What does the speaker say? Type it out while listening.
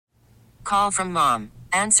call from mom.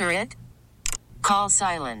 Answer it. Call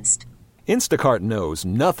silenced. Instacart knows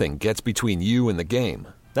nothing gets between you and the game.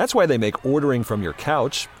 That's why they make ordering from your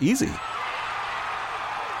couch easy.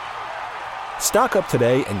 Stock up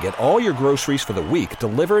today and get all your groceries for the week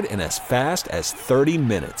delivered in as fast as 30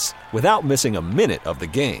 minutes without missing a minute of the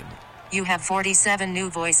game. You have 47 new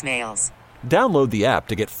voicemails. Download the app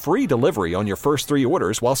to get free delivery on your first 3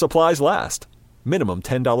 orders while supplies last. Minimum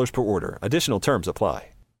 $10 per order. Additional terms apply.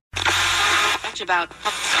 That's about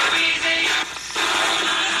so easy.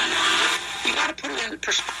 You gotta put it in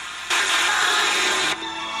perspective.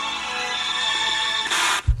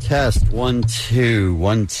 Test 1 2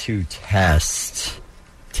 1 2 test.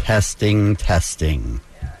 Testing.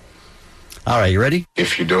 All right, you ready?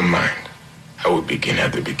 If you don't mind, I will begin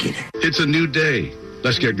at the beginning. It's a new day.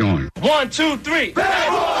 Let's get going. 1, 2, 3.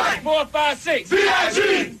 Bad boy. 4, 5, 6.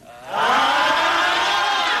 B.I.G.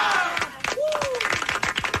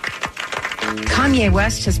 Kanye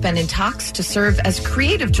West has been in talks to serve as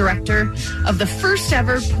creative director of the first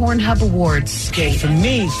ever Pornhub Awards. Okay, for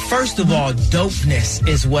me, first of all, dopeness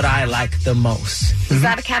is what I like the most. Is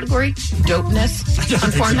that a category? Dopeness on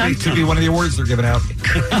Pornhub? It could be one of the awards they're giving out.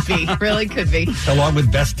 Could be. Really could be. Along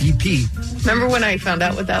with Best DP. Remember when I found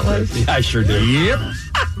out what that was? Yeah, I sure do. Yep.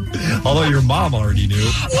 Although your mom already knew.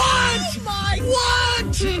 What? What?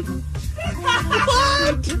 What?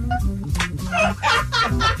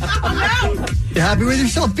 You happy with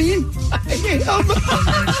yourself, Bean?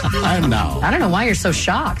 I am now. I don't know why you're so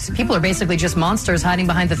shocked. People are basically just monsters hiding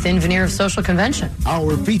behind the thin veneer of social convention.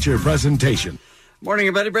 Our feature presentation. Morning,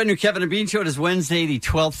 everybody. Brand new Kevin and Bean Show. It is Wednesday, the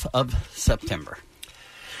 12th of September.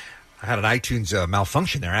 I had an iTunes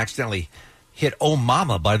malfunction there. I accidentally hit Oh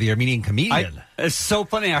Mama by the Armenian comedian. It's so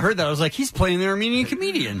funny. I heard that. I was like, he's playing the Armenian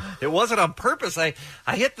comedian. It wasn't on purpose. I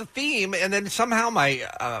hit the theme, and then somehow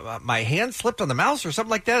my hand slipped on the mouse or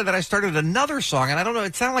something like that, and then I started another song, and I don't know,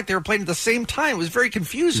 it sounded like they were playing at the same time. It was very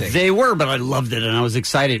confusing. They were, but I loved it, and I was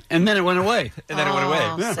excited. And then it went away.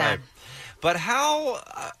 Yeah. Sad. But how,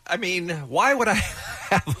 why would I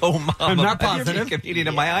have Oh Mama I'm not by the positive. Armenian comedian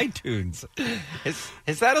in my iTunes?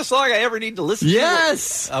 Is that a song I ever need to listen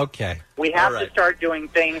Yes. to? Okay. We have to start doing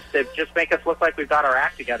things that just make us look like we've got our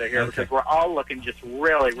act together here because we're all looking just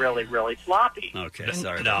really, really, really sloppy. Okay,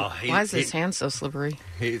 sorry. No, Why is his hand so slippery?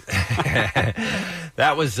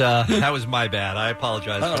 That was my bad. I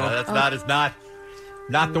apologize for that. That's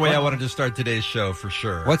not the way I wanted to start today's show for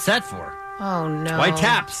sure. What's that for? Oh, no. White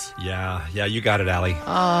taps. Yeah, you got it, Allie.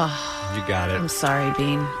 Oh, you got it. I'm sorry,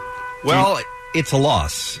 Bean. Well, it's a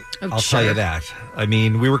loss. I'll tell you sure. that. I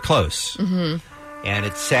mean, we were close. Mm-hmm. And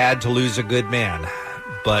it's sad to lose a good man.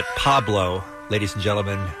 But Pablo, ladies and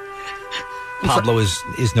gentlemen, Pablo is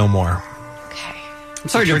no more. Okay. I'm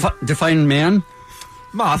sorry, define man?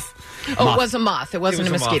 Moth. Oh, Moth. it was a moth. It wasn't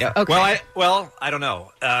a mosquito. Moth. Okay. Well, I don't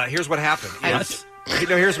know. Here's what happened.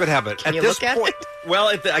 Here's what happened. Can at you this look at point, well,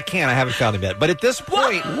 I can't. I haven't found him yet. But at this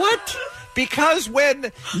point, What? Because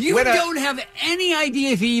when You don't have any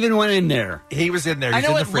idea if he even went in there. he was in there, I he's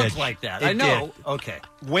know in it the fridge. looked like that. It I know. did. Okay.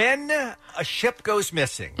 When a ship goes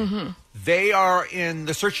missing, they are in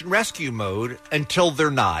the search and rescue mode until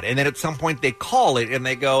they're not. And then at some point they call it and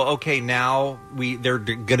they go, okay, now they're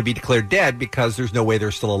going to be declared dead because there's no way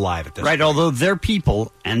they're still alive at this Right, point. although they're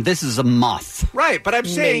people, and this is a moth. Right, but I'm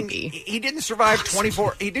saying Maybe. he didn't survive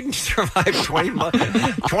 24. He didn't survive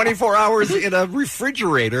 24 hours in a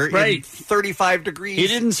refrigerator in Right. 35 degrees. He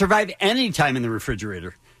didn't survive any time in the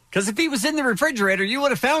refrigerator. Because if he was in the refrigerator, you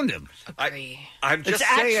would have found him. I'm just It's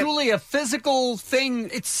saying. actually a physical thing.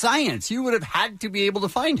 It's science. You would have had to be able to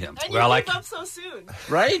find him. And you gave up so soon.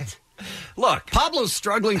 Right? Look, Pablo's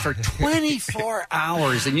struggling for 24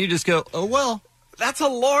 hours, and you just go, oh, well. that's a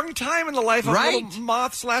long time in the life of Right. a little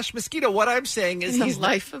moth/mosquito. What I'm saying is In the he's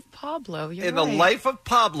life of Pablo. You're in the right. life of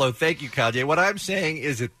Pablo. Thank you, Kanye. What I'm saying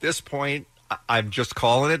is at this point, I'm just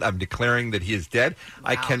calling it. I'm declaring that he is dead.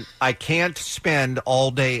 Wow. I can't spend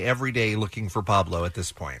all day, every day looking for Pablo at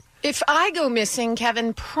this point. If I go missing,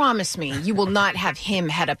 Kevin, promise me you will not have him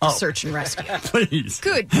head up the search and rescue. Please.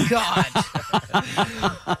 Good God.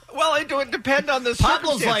 Well, it would depend on the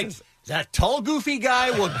Pablo's like, circumstances. that tall, goofy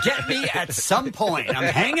guy will get me at some point. I'm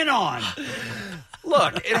hanging on.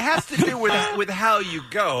 Look, it has to do with how you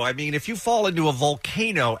go. I mean, if you fall into a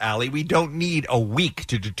volcano, Allie, we don't need a week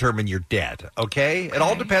to determine you're dead, okay? It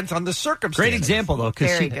all depends on the circumstances. Great example, though,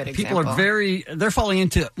 because people are they're falling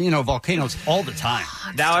into, volcanoes all the time.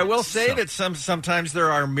 Now, I will say that sometimes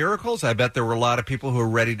there are miracles. I bet there were a lot of people who are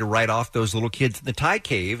ready to write off those little kids in the Thai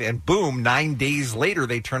cave, and boom, 9 days later,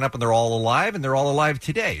 they turn up and they're all alive, and they're all alive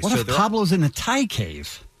today. What if Pablo's in the Thai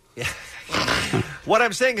cave? Yeah. What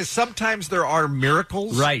I'm saying is sometimes there are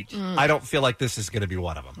miracles. Right. I don't feel like this is going to be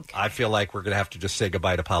one of them. Okay. I feel like we're going to have to just say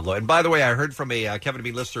goodbye to Pablo. And by the way, I heard from a Kevin and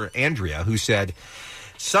Me listener, Andrea, who said,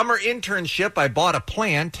 summer internship, I bought a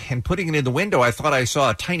plant, and putting it in the window, I thought I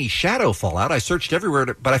saw a tiny shadow fall out. I searched everywhere,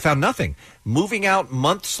 but I found nothing. Moving out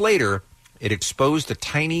months later, it exposed a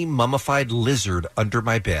tiny mummified lizard under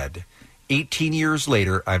my bed. 18 years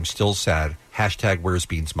later, I'm still sad. Hashtag where's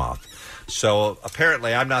Beans Moth. So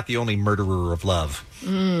apparently I'm not the only murderer of love.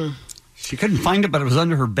 She couldn't find it, but it was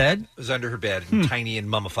under her bed? It was under her bed, tiny and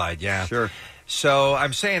mummified, yeah. Sure. So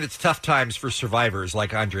I'm saying it's tough times for survivors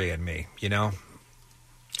like Andre and me, you know?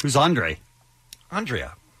 Who's Andre?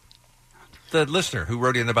 Andrea. The listener who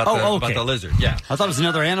wrote in about, about the lizard, yeah. I thought it was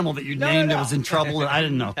another animal that you named that was in trouble, and I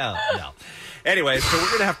didn't know. No. Anyway, so we're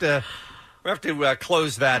going to have to... We have to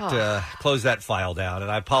close that file down, and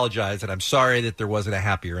I apologize, and I'm sorry that there wasn't a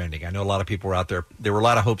happier ending. I know a lot of people were out there. There were a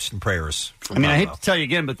lot of hopes and prayers. I hate to tell you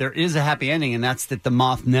again, but there is a happy ending, and that's that the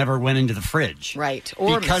moth never went into the fridge. Right.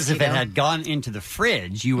 Or because if it had gone into the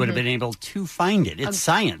fridge, you would have been able to find it. It's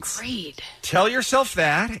science. Agreed. Tell yourself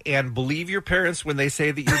that, and believe your parents when they say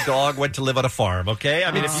that your dog went to live on a farm, okay?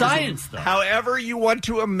 I mean, it's science, though. However you want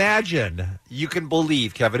to imagine, you can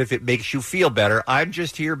believe, Kevin, if it makes you feel better. I'm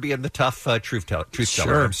just here being the tough truth teller.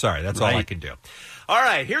 Sure. I'm sorry. That's all I can do. All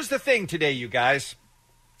right. Here's the thing today, you guys.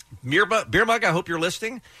 Beer Mug, I hope you're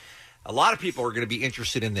listening. A lot of people are going to be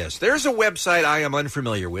interested in this. There's a website I am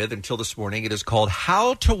unfamiliar with until this morning. It is called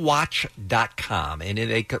howtowatch.com, and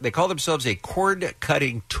they call themselves a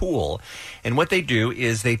cord-cutting tool. And what they do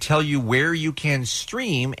is they tell you where you can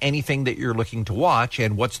stream anything that you're looking to watch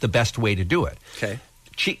and what's the best way to do it. Okay.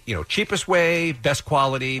 Cheapest way, best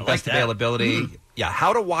quality, best availability. Yeah,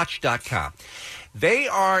 howtowatch.com. They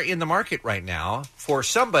are in the market right now for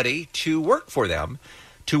somebody to work for them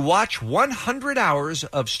to watch 100 hours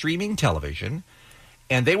of streaming television,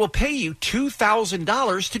 and they will pay you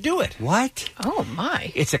 $2,000 to do it. What? Oh,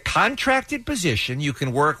 my. It's a contracted position. You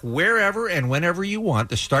can work wherever and whenever you want.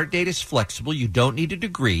 The start date is flexible. You don't need a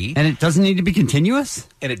degree. And it doesn't need to be continuous?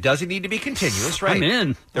 And it doesn't need to be continuous, right? I'm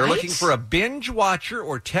in. They're looking for a binge watcher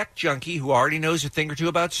or tech junkie who already knows a thing or two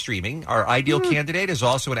about streaming. Our ideal candidate is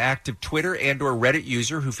also an active Twitter and or Reddit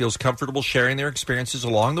user who feels comfortable sharing their experiences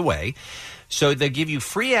along the way. So they give you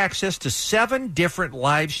free access to 7 different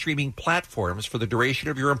live streaming platforms for the duration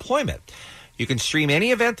of your employment. You can stream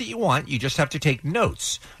any event that you want. You just have to take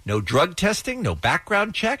notes. No drug testing, no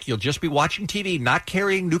background check. You'll just be watching TV, not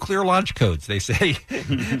carrying nuclear launch codes, they say.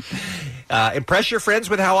 Impress your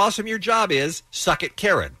friends with how awesome your job is. Suck it,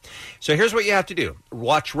 Karen. So here's what you have to do.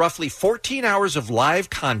 Watch roughly 14 hours of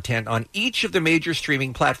live content on each of the major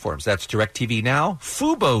streaming platforms. That's DirecTV Now,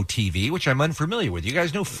 Fubo TV, which I'm unfamiliar with. You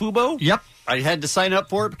guys know Fubo? Yep. I had to sign up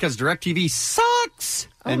for it because DirecTV sucks.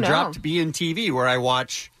 And dropped BN TV, where I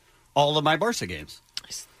watch all of my Barca games.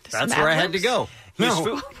 That's where I had to go.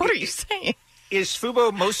 What are you saying? Is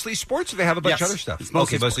Fubo mostly sports, or they have a bunch of other stuff? It's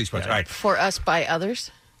mostly sports. Yeah. All right. For us by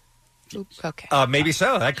others? Okay. Maybe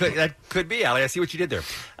so. That could be, Allie. I see what you did there.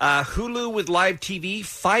 Hulu with live TV,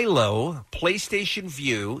 Philo, PlayStation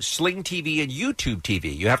View, Sling TV, and YouTube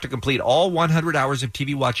TV. You have to complete all 100 hours of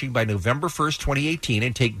TV watching by November 1st, 2018,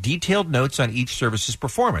 and take detailed notes on each service's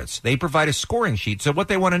performance. They provide a scoring sheet, so what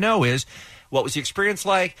they want to know is, what was the experience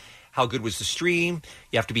like? How good was the stream?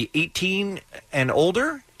 You have to be 18 and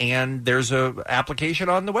older, and there's an application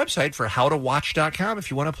on the website for howtowatch.com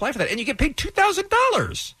if you want to apply for that. And you get paid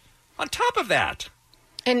 $2,000 on top of that.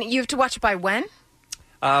 And you have to watch it by when?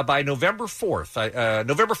 By November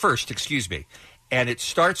 1st, excuse me. And it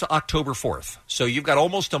starts October 4th. So you've got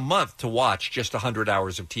almost a month to watch just 100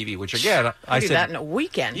 hours of TV, which, again, I do said... that in a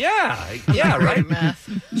weekend. Yeah, right?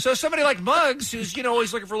 So somebody like Muggs, who's,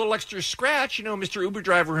 always looking for a little extra scratch, Mr. Uber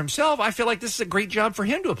driver himself, I feel like this is a great job for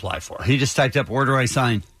him to apply for. He just typed up, where do I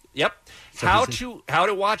sign? Yep.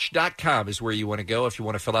 Howtowatch.com is where you want to go if you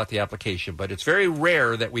want to fill out the application. But it's very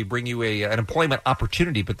rare that we bring you an employment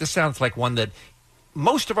opportunity, but this sounds like one that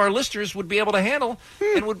most of our listeners would be able to handle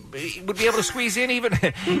and would be able to squeeze in even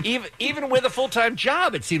with a full-time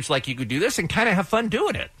job. It seems like you could do this and kind of have fun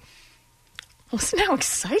doing it. Listen how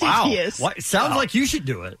excited he is. It sounds like you should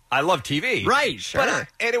do it. I love TV. Right. Sure.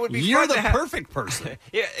 And it would be You're fun the perfect person.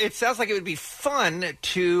 Yeah, it sounds like it would be fun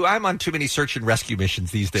to... I'm on too many search and rescue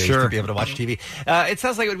missions these days to be able to watch TV. It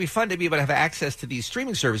sounds like it would be fun to be able to have access to these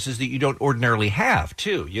streaming services that you don't ordinarily have,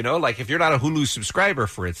 too. Like if you're not a Hulu subscriber,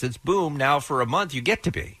 for instance, boom, now for a month you get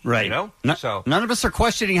to be. Right. So none of us are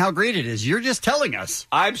questioning how great it is. You're just telling us.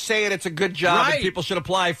 I'm saying it's a good job and people should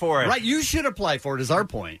apply for it. Right. You should apply for it is our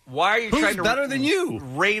point. Why are you trying to... better than you?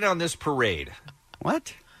 Rain on this parade.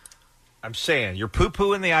 What? I'm saying you're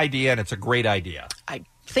poo-pooing the idea, and it's a great idea. I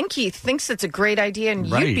think he thinks it's a great idea, and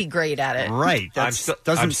you'd be great at it. Right. That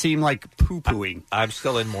doesn't seem like poo-pooing. I'm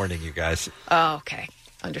still in mourning, you guys. Oh, okay.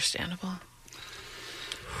 Understandable.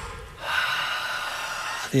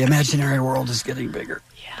 The imaginary world is getting bigger.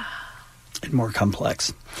 Yeah. And more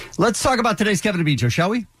complex. Let's talk about today's Kevin and Bean Show, shall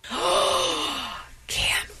we?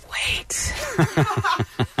 Can't wait.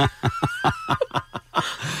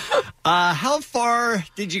 How far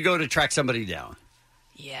did you go to track somebody down?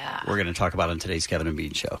 Yeah. We're going to talk about on today's Kevin and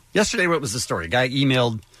Bean Show. Yesterday, what was the story? A guy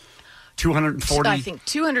emailed 240... I think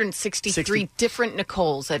 263 different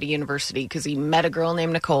Nicoles at a university because he met a girl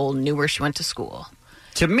named Nicole, knew where she went to school.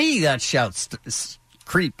 To me, that shouts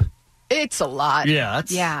creep. It's a lot. Yeah.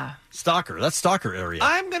 Yeah. Stalker. That's stalker area.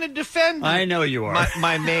 I'm going to defend I know you are.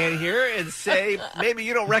 my man here and say maybe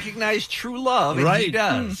you don't recognize true love, and he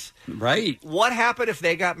does. Right. What happened if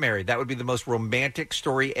they got married? That would be the most romantic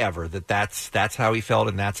story ever, that's how he felt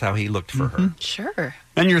and that's how he looked for her. Sure.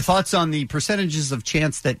 And your thoughts on the percentages of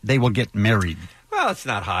chance that they will get married? Well, it's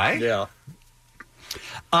not high. Yeah.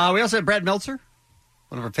 We also had Brad Meltzer,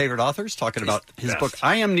 one of our favorite authors, talking about his book,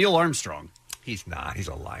 I Am Neil Armstrong. He's not. He's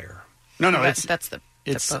a liar. No, that's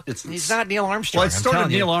he's not Neil Armstrong. Well, it started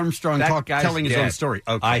Neil Armstrong telling his own story.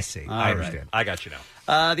 Okay. I see. I understand. Right. I got you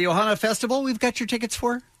now. The Ohana Festival, we've got your tickets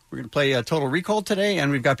for. We're going to play Total Recall today,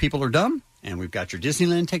 and we've got People Are Dumb, and we've got your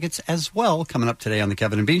Disneyland tickets as well coming up today on the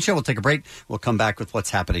Kevin and Bean Show. We'll take a break. We'll come back with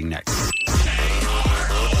what's happening next.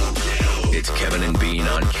 It's Kevin and Bean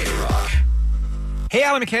on K-Rock. Hey,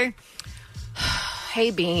 Alan McKay.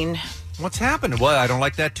 Hey, Bean. What's happened? Well, I don't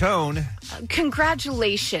like that tone.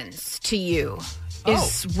 Congratulations to you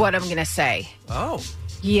is what I'm going to say. Oh.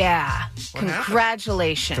 Yeah. What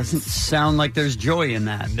Congratulations. Doesn't sound like there's joy in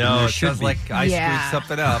that. No, it sounds like I screwed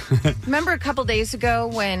something up. Remember a couple days ago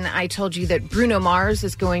when I told you that Bruno Mars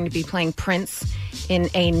is going to be playing Prince in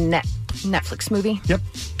a Netflix movie? Yep.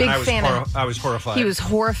 Big fan of. I was horrified. He was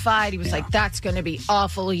horrified. He was like, that's going to be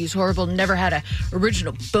awful. He's horrible. Never had an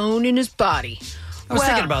original bone in his body. I was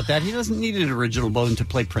thinking about that. He doesn't need an original bone to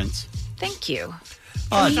play Prince. Thank you.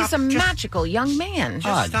 He's a magical young man.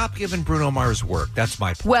 Just stop giving Bruno Mars work. That's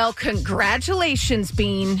my point. Well, congratulations,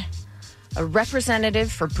 Bean. A representative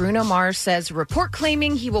for Bruno Mars says a report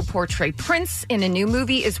claiming he will portray Prince in a new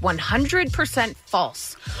movie is 100%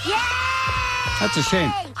 false. Yeah! That's a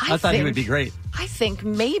shame. I thought he would be great. I think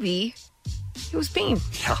maybe it was Bean.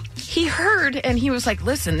 Yeah. He heard and he was like,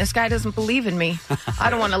 listen, this guy doesn't believe in me. I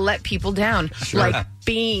don't want to let people down. Sure. Like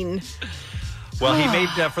Bean. Well, he made,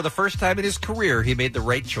 for the first time in his career, he made the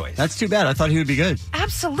right choice. That's too bad. I thought he would be good.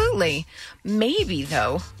 Absolutely. Maybe,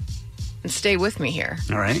 though, and stay with me here.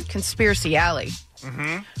 All right. Conspiracy Alley.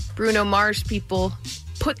 Mm-hmm. Bruno Mars people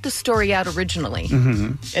put the story out originally.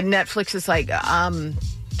 Mm-hmm. And Netflix is like,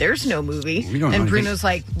 there's no movie. And Bruno's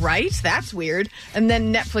like, right? That's weird. And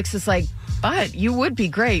then Netflix is like, but you would be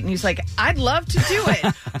great. And he's like, I'd love to do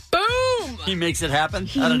it. Boom! He makes it happen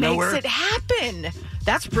out of nowhere. He makes it happen.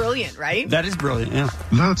 That's brilliant, right? That is brilliant, yeah.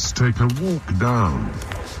 Let's take a walk down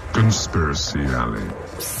Conspiracy Alley.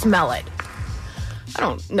 Smell it. I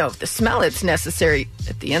don't know if the smell it's necessary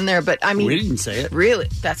at the end there, but I mean... We didn't say it. Really?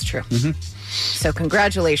 That's true. Mm-hmm. So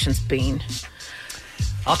congratulations, Bean.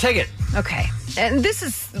 I'll take it. Okay. And this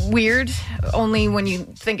is weird, only when you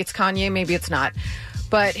think it's Kanye, maybe it's not.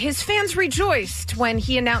 But his fans rejoiced when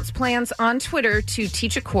he announced plans on Twitter to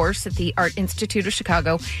teach a course at the Art Institute of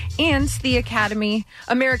Chicago and the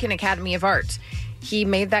American Academy of Art. He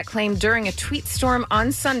made that claim during a tweet storm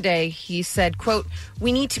on Sunday. He said, quote,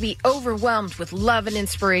 "We need to be overwhelmed with love and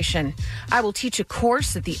inspiration. I will teach a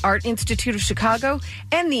course at the Art Institute of Chicago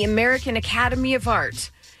and the American Academy of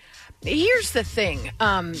Art." Here's the thing.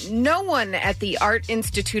 No one at the Art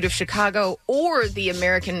Institute of Chicago or the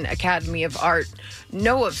American Academy of Art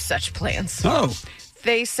know of such plans. Oh.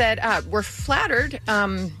 They said, we're flattered.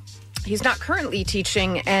 He's not currently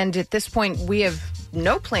teaching, and at this point, we have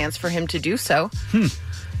no plans for him to do so.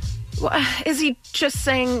 Is he just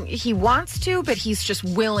saying he wants to, but he's just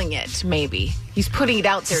willing it, maybe? He's putting it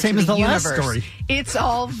out there Same to as the the universe. Last story. It's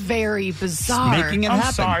all very bizarre. Making it I'm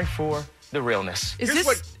happen. sorry for the realness.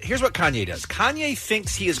 Here's what Kanye does. Kanye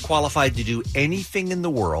thinks he is qualified to do anything in the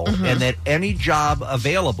world, and that any job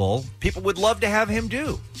available, people would love to have him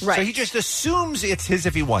do. Right. So he just assumes it's his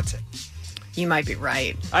if he wants it. You might be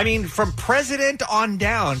right. I mean, from president on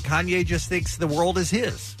down, Kanye just thinks the world is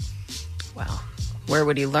his. Well, where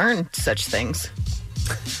would he learn such things?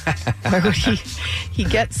 Where would he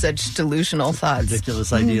get such delusional thoughts?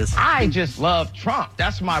 Ridiculous ideas. I just love Trump.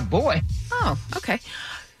 That's my boy. Oh, okay.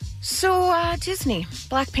 So, Disney,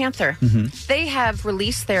 Black Panther, they have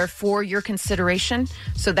released their For Your Consideration.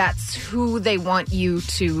 So that's who they want you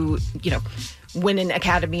to, win an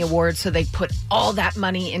Academy Award. So they put all that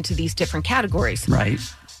money into these different categories. Right.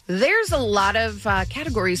 There's a lot of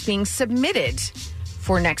categories being submitted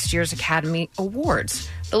for next year's Academy Awards.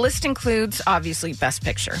 The list includes, obviously, Best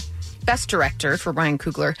Picture, Best Director for Ryan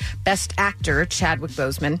Coogler, Best Actor, Chadwick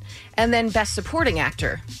Boseman, and then Best Supporting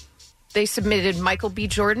Actor. They submitted Michael B.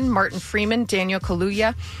 Jordan, Martin Freeman, Daniel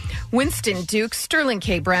Kaluuya, Winston Duke, Sterling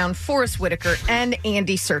K. Brown, Forrest Whitaker, and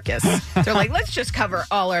Andy Serkis. They're like, let's just cover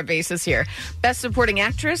all our bases here. Best Supporting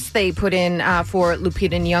Actress, they put in for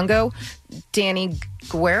Lupita Nyong'o, Danny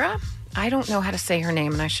Guerra. I don't know how to say her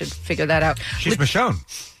name, and I should figure that out. She's Michonne.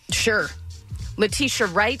 Sure. Letitia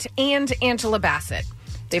Wright and Angela Bassett.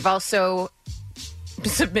 They've also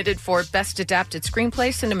submitted for Best Adapted Screenplay,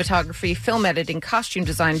 Cinematography, Film Editing, Costume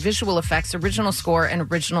Design, Visual Effects, Original Score,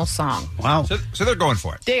 and Original Song. Wow. So they're going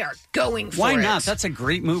for it. They are going for it. Why not? That's a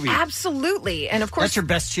great movie. Absolutely. And of course, that's your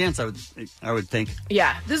best chance, I would think.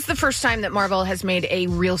 Yeah. This is the first time that Marvel has made a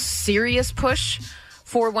real serious push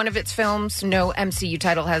for one of its films. No MCU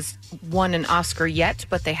title has won an Oscar yet,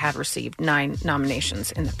 but they have received 9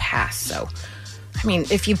 nominations in the past. So, I mean,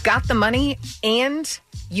 if you've got the money and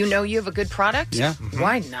you know you have a good product,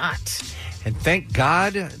 why not? And thank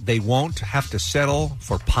God they won't have to settle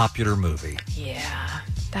for popular movie. Yeah,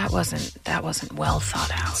 that wasn't well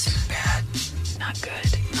thought out. Bad. Not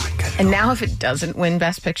good. And now if it doesn't win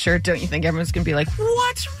Best Picture, don't you think everyone's going to be like,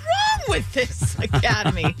 what's wrong with this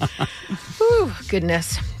Academy? Ooh,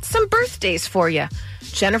 goodness. Some birthdays for you.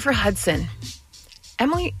 Jennifer Hudson.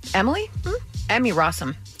 Emmy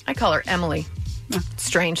Rossum. I call her Emily.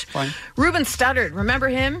 Strange. Fine. Ruben Studdard. Remember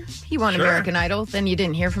him? He won Sure. American Idol. Then you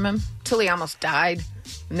didn't hear from him till he almost died.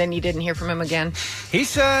 And then you didn't hear from him again. He's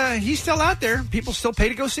still out there. People still pay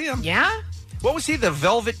to go see him. Yeah? What was he? The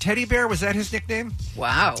Velvet Teddy Bear? Was that his nickname?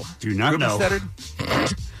 Wow. Do not Ruben know.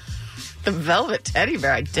 Studdard? The Velvet Teddy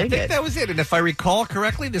Bear. I dig I think it. that was it. And if I recall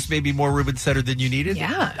correctly, this may be more Ruben Studdard than you needed.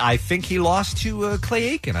 Yeah. I think he lost to Clay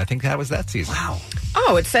Aiken. I think that was that season. Wow.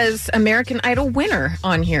 Oh, it says American Idol winner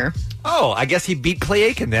on here. Oh, I guess he beat Clay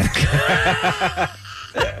Aiken then.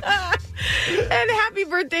 And happy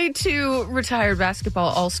birthday to retired basketball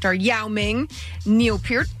all-star Yao Ming, Neil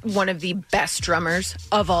Peart, one of the best drummers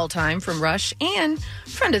of all time from Rush, and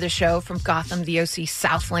friend of the show from Gotham, the OC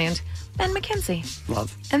Southland, Ben McKenzie.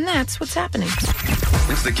 Love. And that's what's happening.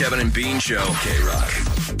 It's the Kevin and Bean Show. K-Rock.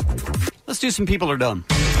 Let's do some People Are Dumb.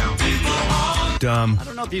 Dumb. I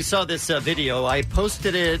don't know if you saw this video. I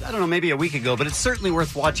posted it, I don't know, maybe a week ago, but it's certainly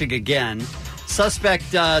worth watching again.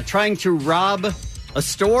 Suspect trying to rob a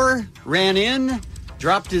store, ran in,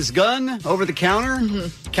 dropped his gun over the counter.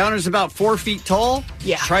 Counter's about 4 feet tall.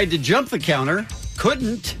 Yeah. Tried to jump the counter.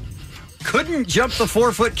 Couldn't jump the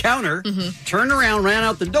 4-foot counter. Turned around, ran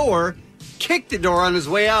out the door, kicked the door on his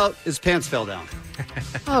way out. His pants fell down.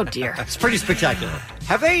 Oh, dear. It's pretty spectacular.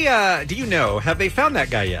 Have they, have they found that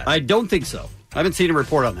guy yet? I don't think so. I haven't seen a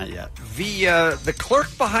report on that yet. The clerk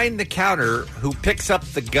behind the counter who picks up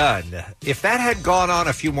the gun, if that had gone on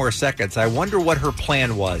a few more seconds, I wonder what her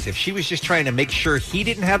plan was. If she was just trying to make sure he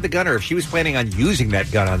didn't have the gun, or if she was planning on using that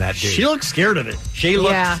gun on that dude. She looked scared of it. She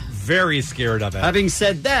looked very scared of it. Having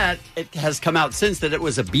said that, it has come out since that it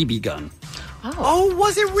was a BB gun. Oh,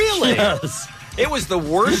 was it really? Yes. It was the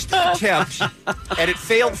worst attempt, and it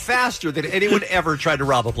failed faster than anyone ever tried to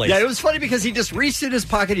rob a place. Yeah, it was funny because he just reached in his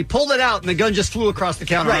pocket, he pulled it out, and the gun just flew across the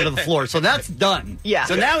counter onto the floor. So that's done. Yeah.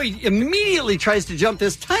 So now he immediately tries to jump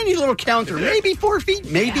this tiny little counter, maybe 4 feet,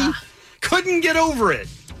 maybe. Yeah. Couldn't get over it.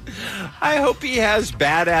 I hope he has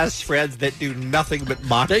badass friends that do nothing but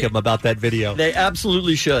mock him about that video. They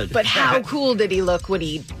absolutely should. But how cool did he look when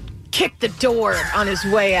he kicked the door on his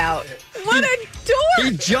way out? What a door!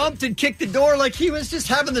 He jumped and kicked the door like he was just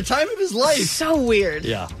having the time of his life. So weird.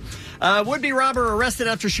 Yeah. Would-be robber arrested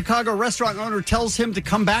after Chicago restaurant owner tells him to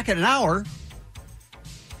come back in an hour.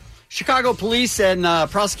 Chicago police and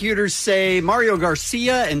prosecutors say Mario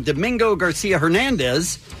Garcia and Domingo Garcia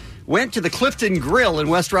Hernandez went to the Clifton Grill in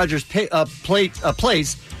West Rogers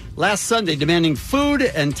Place last Sunday demanding food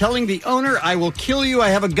and telling the owner, "I will kill you, I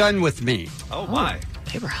have a gun with me." Oh, my.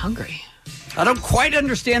 They were hungry. I don't quite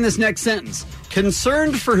understand this next sentence.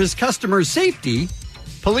 Concerned for his customers' safety,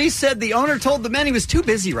 police said the owner told the men he was too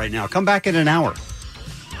busy right now. Come back in an hour.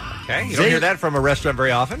 Okay, you don't hear that from a restaurant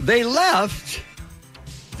very often. They left.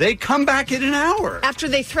 They come back in an hour. After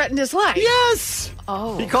they threatened his life? Yes.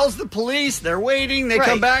 Oh. He calls the police. They're waiting. They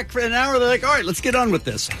come back for an hour. They're like, all right, let's get on with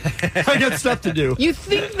this. I got stuff to do. You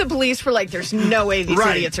think the police were like, there's no way these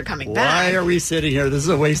idiots are coming back. Why are we sitting here? This is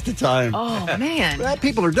a waste of time. Oh, man. Well,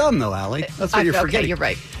 people are dumb, though, Allie. That's what you're forgetting. Okay, you're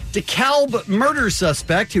right. DeKalb murder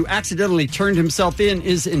suspect who accidentally turned himself in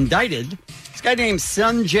is indicted. This guy named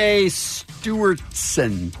Sanjay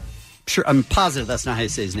Stewartson. Sure, I'm positive that's not how you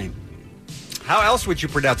say his name. How else would you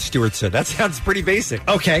pronounce Stewartson? That sounds pretty basic.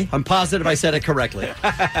 Okay, I'm positive I said it correctly.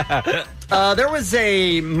 There was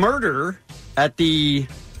a murder at a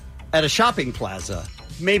shopping plaza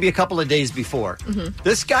maybe a couple of days before. Mm-hmm.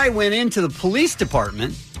 This guy went into the police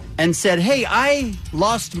department and said, hey, I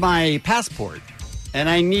lost my passport. And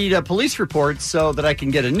I need a police report so that I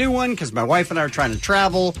can get a new one because my wife and I are trying to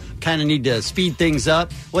travel, kind of need to speed things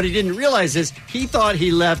up. What he didn't realize is he thought he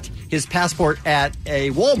left his passport at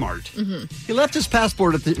a Walmart. Mm-hmm. He left his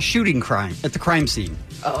passport at the at the crime scene.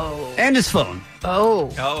 Oh. And his phone.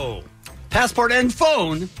 Oh. Passport and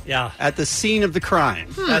phone at the scene of the crime.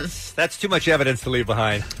 That's too much evidence to leave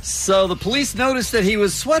behind. So the police noticed that he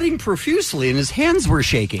was sweating profusely and his hands were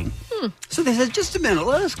shaking. So they said, just a minute,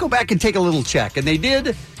 let us go back and take a little check. And they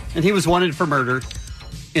did, and he was wanted for murder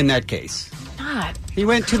in that case. He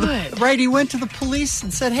went to the police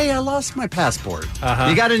and said, hey, I lost my passport.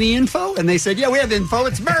 You got any info? And they said, yeah, we have info.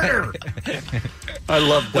 It's murder. I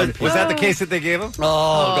love that. Was that the case that they gave him?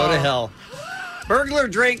 Oh, go to hell. Burglar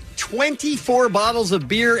drank 24 bottles of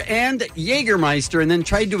beer and Jägermeister and then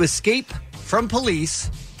tried to escape from police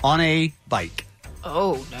on a bike.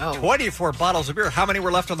 Oh, no. 24 bottles of beer. How many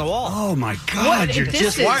were left on the wall? Oh, my God. What? You're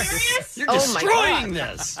This is- you're Oh, my destroying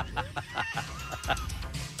God. this.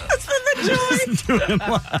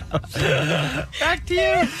 Back to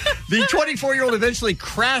you. The 24-year-old eventually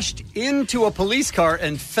crashed into a police car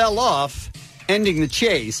and fell off, ending the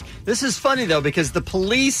chase. This is funny, though, because the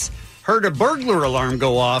police heard a burglar alarm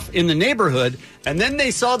go off in the neighborhood, and then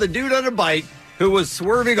they saw the dude on a bike who was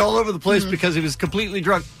swerving all over the place because he was completely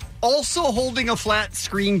drunk, also holding a flat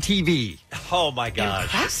screen TV. Oh, my gosh.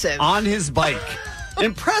 Impressive. On his bike.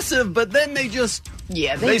 Impressive, but then they just...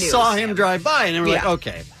 Yeah, they knew saw it was him drive by, and they were like,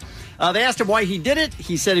 okay. They asked him why he did it.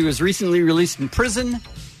 He said he was recently released from prison,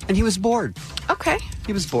 and he was bored. Okay.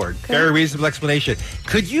 He was bored. Very reasonable explanation.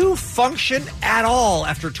 Could you function at all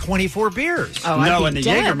after 24 beers? Oh, no, I'd and be the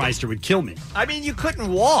dead. Jägermeister would kill me. I mean, you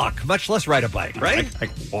couldn't walk, much less ride a bike, right? I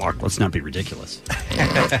can walk. Let's not be ridiculous.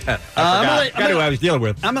 Forgot who I was dealing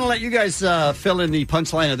with. I'm going to let you guys fill in the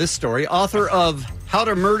punchline of this story. Author of How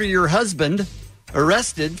to Murder Your Husband,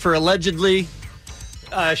 arrested for allegedly...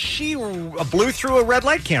 she blew through a red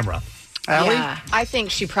light camera. Allie? Yeah, I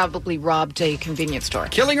think she probably robbed a convenience store.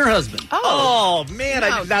 Killing her husband. Oh, man, No.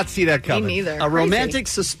 I did not see that coming. Me neither. A romantic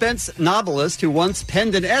suspense novelist who once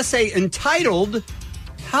penned an essay entitled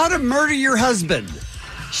How to Murder Your Husband.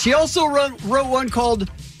 She also wrote one called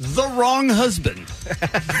The Wrong Husband.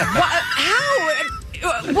 How?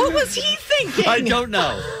 What was he thinking? I don't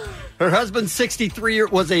know. Her husband, was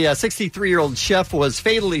a 63-year-old chef, was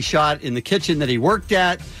fatally shot in the kitchen that he worked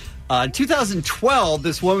at. In 2012,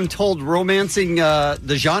 this woman told Romancing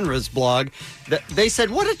the Genres blog that they said,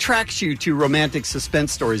 what attracts you to romantic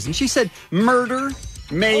suspense stories? And she said, murder,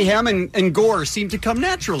 mayhem, and gore seem to come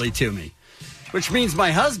naturally to me, which means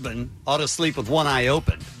my husband ought to sleep with one eye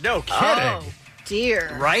open. No kidding. Oh,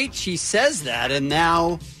 dear. Right? She says that, and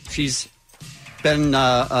now she's been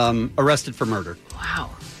arrested for murder. Wow.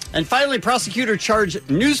 And finally, prosecutor charged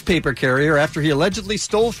newspaper carrier after he allegedly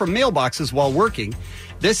stole from mailboxes while working.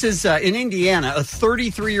 This is in Indiana. A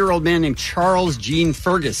 33-year-old man named Charles Gene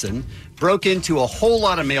Ferguson broke into a whole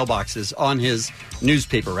lot of mailboxes on his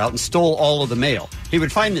newspaper route and stole all of the mail. He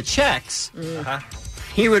would find the checks.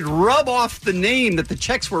 He would rub off the name that the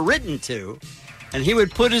checks were written to, and he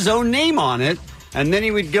would put his own name on it, and then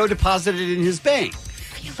he would go deposit it in his bank.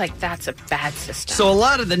 I feel like that's a bad system. So a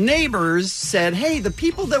lot of the neighbors said, hey, the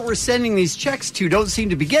people that we're sending these checks to don't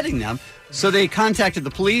seem to be getting them. So they contacted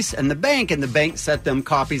the police and the bank sent them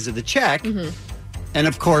copies of the check. Mm-hmm. And,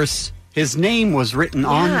 of course, his name was written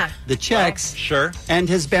on the checks. Well, sure. And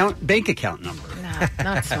his bank account number.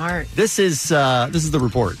 Not smart. This is the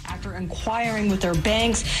report. After inquiring with their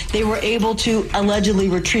banks, they were able to allegedly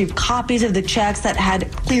retrieve copies of the checks that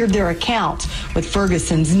had cleared their account with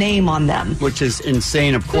Ferguson's name on them. Which is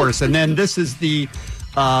insane, of course. And then this is the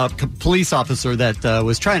police officer that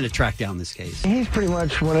was trying to track down this case. He's pretty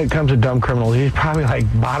much, when it comes to dumb criminals, he's probably like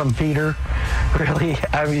bottom feeder, really.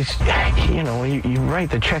 I mean, you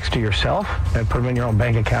write the checks to yourself and put them in your own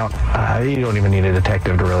bank account. You don't even need a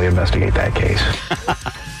detective to really investigate that case.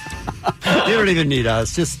 You don't even need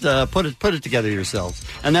us. Just put it together yourselves.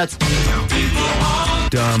 And that's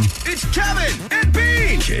Dumb. It's Kevin and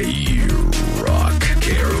Bean. K-Rock.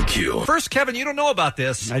 KROQ. First, Kevin, you don't know about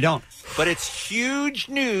this. I don't. But it's huge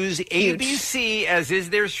news. ABC, as is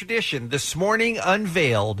their tradition, this morning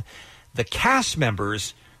unveiled the cast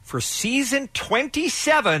members for season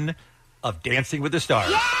 27 of Dancing with the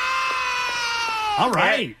Stars. All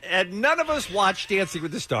right. And none of us watch Dancing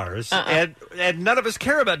with the Stars, and none of us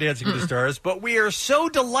care about Dancing with the Stars, but we are so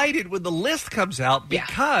delighted when the list comes out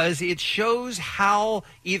because it shows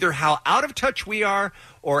either how out of touch we are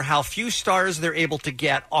or how few stars they're able to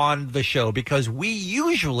get on the show, because we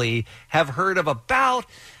usually have heard of about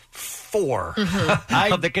 4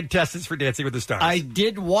 of the contestants for Dancing with the Stars. I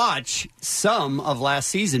did watch some of last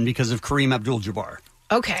season because of Kareem Abdul-Jabbar.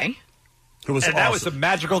 Okay. Who was and awesome. that was some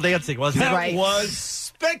magical dancing, wasn't it? That was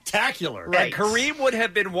spectacular. And Kareem would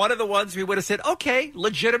have been one of the ones we would have said, okay,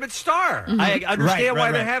 legitimate star. I understand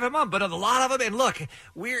why they have him on, but a lot of them, and look,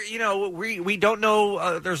 we don't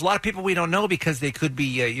know. There's a lot of people we don't know because they could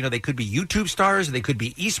be, they could be YouTube stars, they could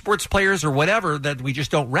be esports players or whatever that we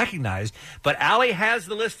just don't recognize. But Allie has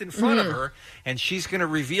the list in front of her, and she's going to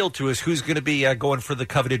reveal to us who's going to be going for the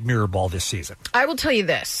coveted mirror ball this season. I will tell you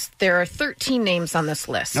this: there are 13 names on this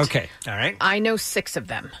list. Okay, all right. I know 6 of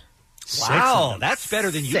them. Wow, that's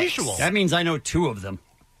better than usual. That means I know 2 of them.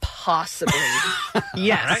 Possibly.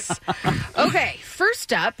 Yes. Okay,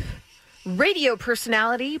 first up, radio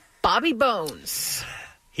personality Bobby Bones.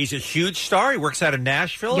 He's a huge star. He works out of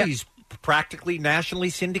Nashville. Yep. He's practically nationally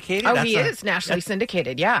syndicated. Oh, he is nationally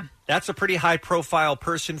syndicated, yeah. That's a pretty high-profile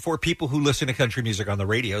person for people who listen to country music on the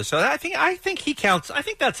radio. So I think he counts. I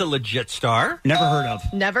think that's a legit star. Never heard of.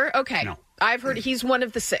 Never? Okay. No. I've heard he's one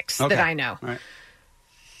of the 6 that I know. All right.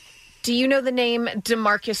 Do you know the name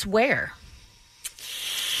DeMarcus Ware?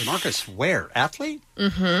 DeMarcus Ware, athlete?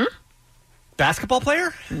 Mm-hmm. Basketball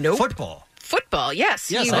player? Nope. Football, yes.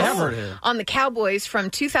 Yes, He I was have heard of him. on the Cowboys from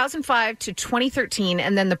 2005 to 2013,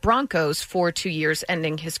 and then the Broncos for 2 years,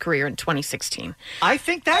 ending his career in 2016. I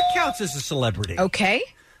think that counts as a celebrity. Okay.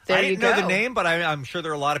 There I you didn't go. know the name, but I'm sure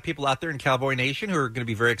there are a lot of people out there in Cowboy Nation who are going to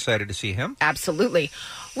be very excited to see him. Absolutely.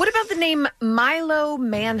 What about the name Milo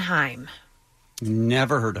Manheim?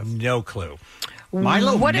 Never heard of. No clue.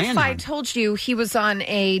 Milo What Manheim. if I told you he was on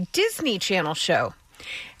a Disney Channel show?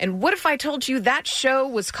 And what if I told you that show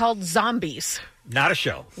was called Zombies? Not a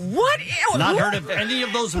show. What? Not heard of any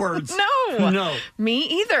of those words. No. No. Me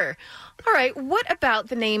either. All right. What about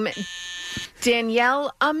the name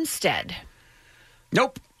Danielle Umstead?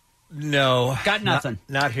 Nope. No. Got nothing.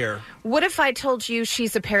 Not here. What if I told you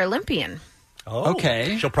she's a Paralympian? Oh,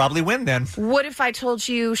 okay. She'll probably win then. What if I told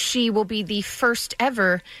you she will be the first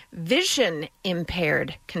ever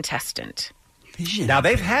vision-impaired contestant? Now,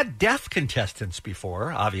 they've had deaf contestants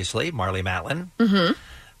before, obviously, Marlee Matlin. Mm-hmm.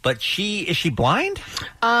 But is she blind?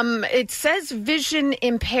 It says vision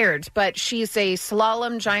impaired, but she's a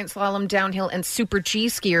slalom, giant slalom, downhill, and super G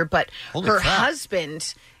skier, but Holy her crap.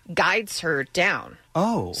 husband guides her down.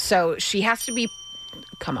 Oh. So she has to be,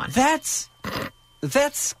 come on.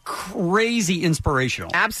 That's crazy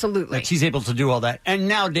inspirational. Absolutely. That she's able to do all that. And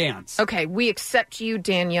now dance. Okay, we accept you,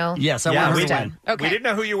 Danielle. Yes, I want her to win. Okay. We didn't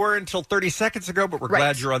know who you were until 30 seconds ago, but we're Right.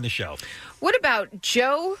 glad you're on the show. What about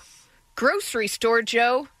Joe, grocery store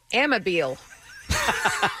Joe, Amabile?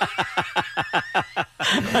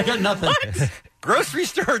 I got nothing. Grocery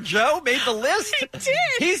store Joe made the list? I did.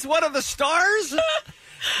 He's one of the stars?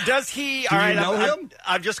 Does he? Do you know him?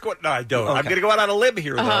 I'm just going. No, I don't. Okay. I'm going to go out on a limb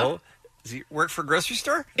here, though. Does he work for a grocery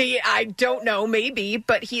store? I don't know, maybe,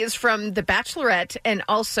 but he is from The Bachelorette and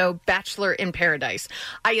also Bachelor in Paradise.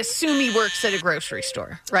 I assume he works at a grocery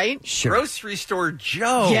store, right? Sure. Grocery store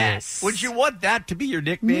Joe. Yes. Would you want that to be your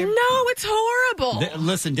nickname? No, it's horrible.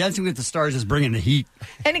 Listen, Dancing with the Stars is bringing the heat.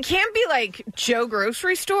 And it can't be like Joe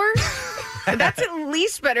Grocery Store. That's at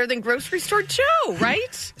least better than Grocery Store Joe,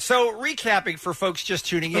 right? So, recapping for folks just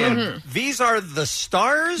tuning in, these are the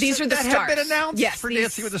stars These are the that stars. have been announced yes, for these,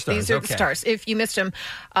 Dancing with the Stars. These are the stars. If you missed them,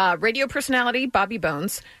 radio personality Bobby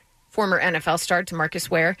Bones, former NFL star DeMarcus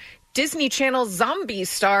Ware, Disney Channel Zombies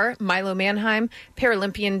star Milo Manheim,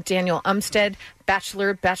 Paralympian Daniel Umstead,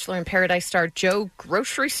 Bachelor in Paradise star Joe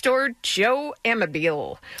Grocery Store Joe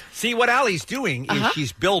Amabile. See, what Allie's doing is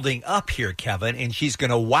she's building up here, Kevin, and she's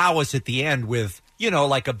going to wow us at the end with,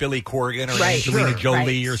 like a Billy Corgan or Right. Angelina Sure.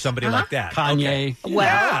 Jolie Right. or somebody like that. Kanye. Okay. Well,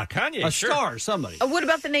 yeah, Kanye. A sure. star, somebody. What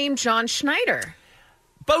about the name John Schneider?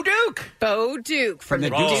 Bo Duke. Bo Duke from the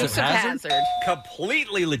From the Dukes of Hazzard.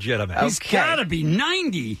 Completely legitimate. He's got to be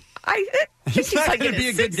 90. I think he's not like gonna in be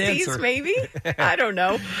his a good 60s, dancer. maybe. I don't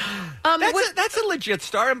know. That's a legit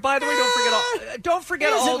star. And by the way, don't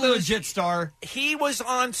forget all the those legit star. He was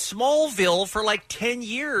on Smallville for like 10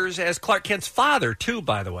 years as Clark Kent's father, too,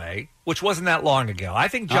 by the way, which wasn't that long ago. I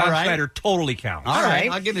think John Schneider totally counts. All right.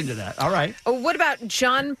 I'll give into that. All right. Oh, what about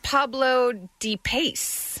John Pablo Di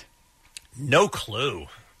Pace? No clue.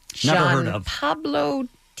 Never heard of. Pablo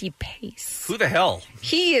Di Pace. Who the hell?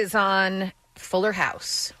 He is on Fuller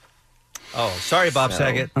House. Oh, sorry, Bob So-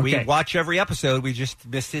 Saget. Okay. We watch every episode. We just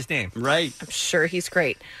missed his name. Right. I'm sure he's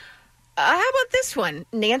great. How about this one?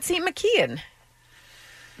 Nancy McKeon.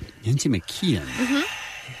 Nancy McKeon.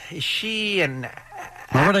 Mm-hmm. Is she an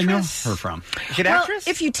Where would I know her from? Is she an Well, actress?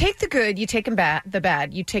 if you take the good, you take the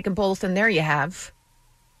bad. You take them both, and there you have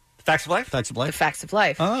Facts of Life? Facts of the Life. facts of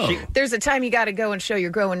life. Oh. There's a time you got to go and show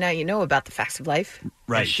you're growing. Now you know about the facts of life.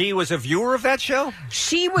 Right. And she was a viewer of that show?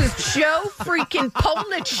 She was Joe freaking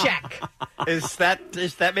Polnicek. Does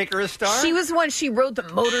that make her a star? She was the one. She rode the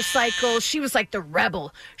motorcycle. She was like the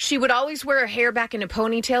rebel. She would always wear her hair back in a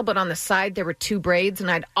ponytail, but on the side there were 2 braids,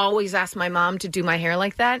 and I'd always ask my mom to do my hair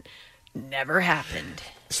like that. Never happened.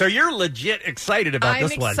 So you're legit excited about I'm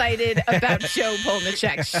this one. excited about Joe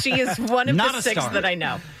Polnicek. She is one of Not the a 6 star. that I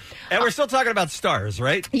know. And we're still talking about stars,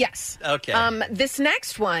 right? Yes. Okay. This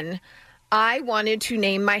next one, I wanted to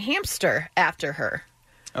name my hamster after her.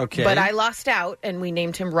 Okay. But I lost out, and we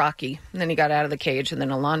named him Rocky. And then he got out of the cage, and then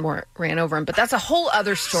a lawnmower ran over him. But that's a whole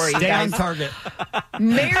other story, Stay on guys. target.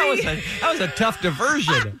 Mary, that was a tough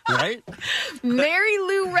diversion. Right? Mary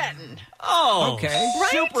Lou Retton. Oh, Okay.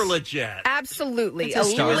 Right? super legit. Absolutely. That's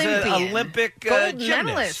a star. Olympian. Olympic gold gymnast,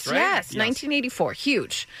 medalist. right? Yes, 1984.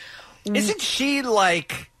 Huge. Isn't she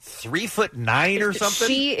like 3'9" or something?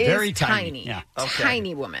 She is Very tiny. tiny. Yeah. Okay.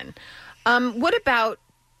 Tiny woman. What about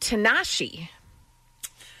Tanashi?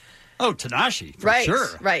 Oh, Tanashi, for Right, sure.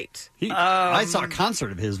 right. I saw a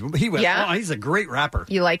concert of his. He went. Yeah? Oh, he's a great rapper.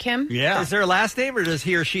 You like him? Yeah. Is there a last name, or does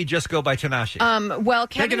he or she just go by Tanashi? Well,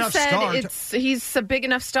 Kevin enough said star. he's a big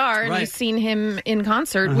enough star, and Right. he's seen him in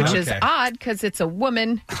concert, which is Okay. odd because it's a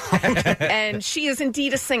woman, and she is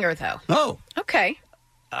indeed a singer, though. Oh, Okay,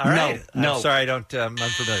 All right. no. I'm sorry, I'm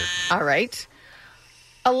unfamiliar. all right.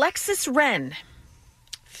 Alexis Wren.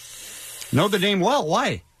 know the name well.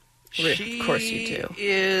 Why? Of course you do.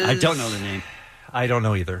 Is... I don't know the name. I don't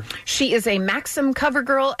know either. She is a Maxim cover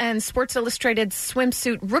girl and Sports Illustrated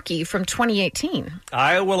swimsuit rookie from 2018.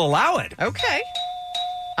 I will allow it. Okay.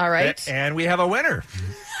 All right. And we have a winner.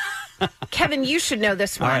 Kevin, you should know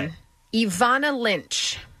this All one. right. Ivana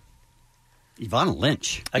Lynch. Ivana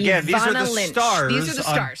Lynch. Again, these are Ivana the Lynch. stars. These are the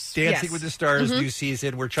on stars. Dancing Yes. with the Stars new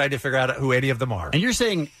season. We're trying to figure out who any of them are. And you're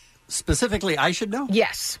saying specifically I should know?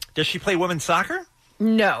 Yes. Does she play women's soccer?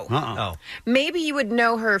 No. Oh. Maybe you would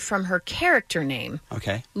know her from her character name,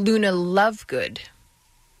 Okay. Luna Lovegood.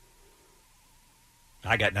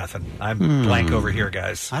 I got nothing. I'm blank over here,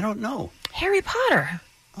 guys. I don't know. Harry Potter.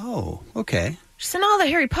 Oh, okay. She's in all the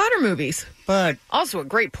Harry Potter movies. But Also a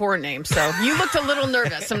great porn name, so you looked a little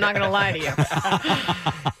nervous. I'm not going to lie to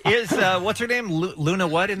you. Is what's her name? Luna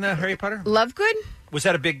what in the Harry Potter? Lovegood? Was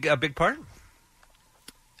that a big part?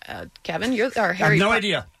 Kevin, you're our I Harry have no Potter.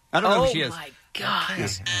 idea. I don't know who she is. Oh, my God.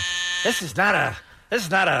 This is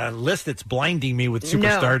not a list that's blinding me with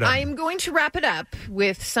superstardom. No, I'm going to wrap it up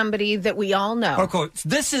with somebody that we all know. Okay,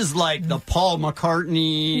 this is like the Paul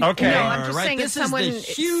McCartney. Okay. No, I'm just right? saying this it's someone- is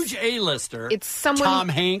the huge A-lister. It's someone... Tom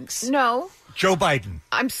Hanks. No, Joe Biden.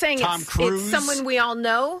 I'm saying Tom it's Cruise. someone we all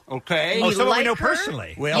know. Okay. Oh, We someone we like know her.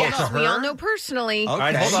 personally. Well, Yes, to we her? all know personally. Okay. All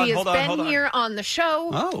right, hold on, She has hold on, been hold on. here on the show.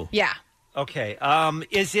 Oh. Yeah. Okay.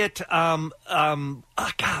 Is it God,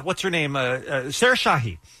 what's her name? Sarah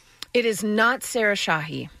Shahi. It is not Sarah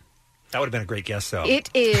Shahi. That would have been a great guess, though. It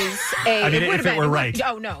is a... I mean, would if have it been- were right.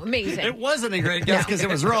 Oh, no, amazing. It wasn't a great guess because it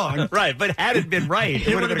was wrong. Right, but had it been right,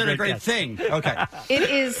 It would have been a great guess. thing. Okay. It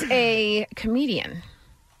is a comedian.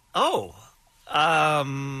 Oh,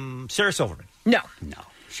 Sarah Silverman. No. No,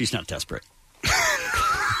 she's not desperate.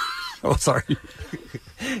 Oh, sorry.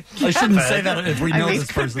 I shouldn't say that if we know mean, this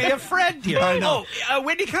could person. be a friend here. I know. Oh,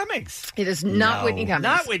 Whitney Cummings. It is not No. Whitney Cummings.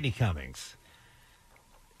 Not Whitney Cummings.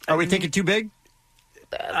 Are we thinking too big?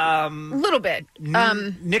 A little bit.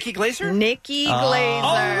 Nikki Glaser? Nikki Glaser.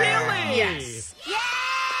 Oh, really? Yes.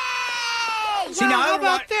 See, now how I would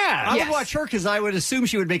about wa- that? I Yes. would watch her because I would assume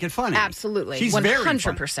she would make it funny. Absolutely. She's 100%.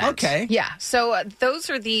 very funny. Okay. Yeah. So those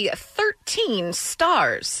are the 13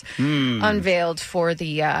 stars unveiled for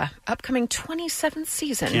the upcoming 27th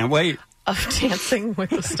season Can't wait. of Dancing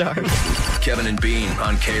with the Stars. Kevin and Bean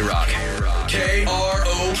on K-Rock.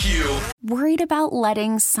 KROQ. Worried about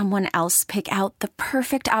letting someone else pick out the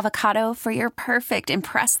perfect avocado for your perfect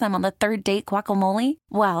impress them on the third date guacamole?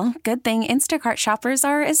 Well, good thing Instacart shoppers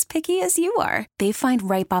are as picky as you are. They find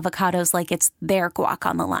ripe avocados like it's their guac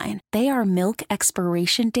on the line. They are milk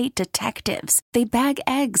expiration date detectives. They bag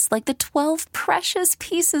eggs like the 12 precious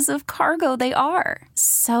pieces of cargo they are.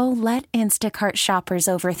 So let Instacart shoppers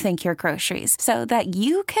overthink your groceries so that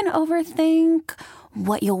you can overthink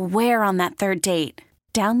what you'll wear on that third date.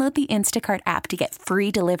 Download the Instacart app to get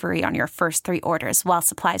free delivery on your first 3 orders while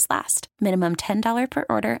supplies last. Minimum $10 per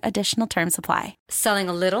order. Additional terms apply. Selling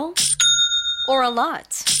a little or a lot?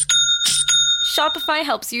 Shopify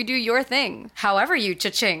helps you do your thing, however you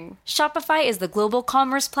cha-ching. Shopify is the global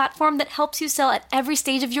commerce platform that helps you sell at every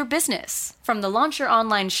stage of your business. From the launch your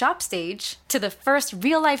online shop stage, to the first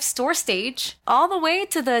real-life store stage, all the way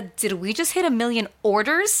to the did we just hit 1 million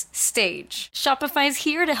orders stage. Shopify's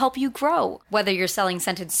here to help you grow. Whether you're selling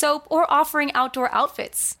scented soap or offering outdoor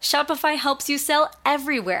outfits, Shopify helps you sell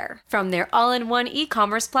everywhere. From their all-in-one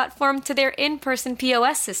e-commerce platform to their in-person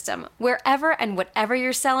POS system, wherever and whatever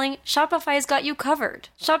you're selling, Shopify's got you covered.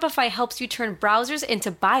 Shopify helps you turn browsers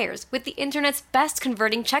into buyers with the internet's best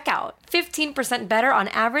converting checkout. 15% better on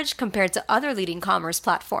average compared to other leading commerce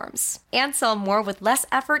platforms. And sell more with less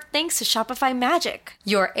effort thanks to Shopify Magic,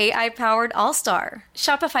 your AI-powered all-star.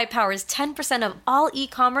 Shopify powers 10% of all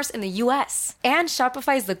e-commerce in the U.S. And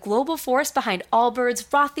Shopify is the global force behind Allbirds,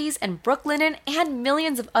 Rothy's, and Brooklinen, and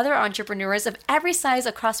millions of other entrepreneurs of every size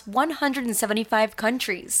across 175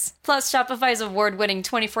 countries. Plus, Shopify's award-winning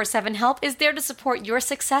 24/7 help is there to support your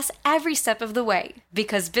success every step of the way.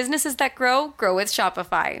 Because businesses that grow, grow with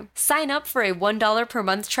Shopify. Sign up for a $1 per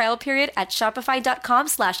month trial period at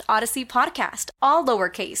shopify.com/Odyssey Podcast, all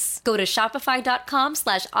lowercase. Go to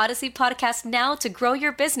shopify.com/Odyssey Podcast now to grow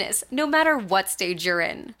your business, no matter what stage you're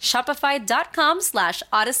in.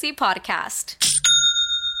 Shopify.com/Odyssey Podcast.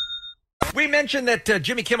 We mentioned that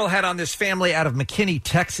Jimmy Kimmel had on this family out of McKinney,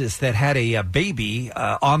 Texas, that had a baby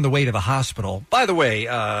on the way to the hospital. By the way,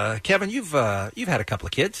 Kevin, you've had a couple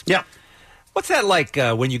of kids. Yeah. What's that like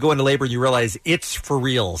when you go into labor and you realize it's for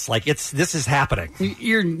reals? Like this is happening.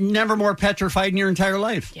 You're never more petrified in your entire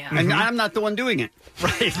life. Yeah. And I'm not the one doing it.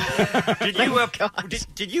 Right.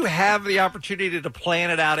 Did you have the opportunity to plan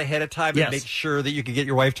it out ahead of time Yes. and make sure that you could get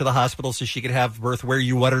your wife to the hospital so she could have birth where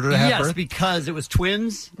you wanted her to have Yes, birth? because it was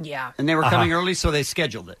twins. Yeah. And they were coming early, so they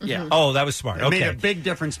scheduled it. Yeah. Oh, that was smart. It Okay. made a big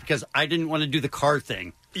difference because I didn't want to do the car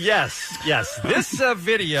thing. Yes. This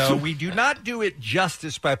video, we do not do it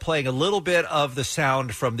justice by playing a little bit of the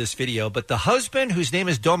sound from this video, but the husband, whose name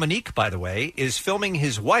is Dominique, by the way, is filming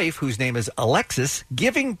his wife, whose name is Alexis,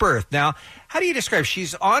 giving birth. Now, how do you describe?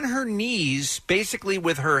 She's on her knees, basically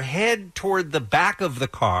with her head toward the back of the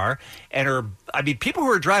car, and people who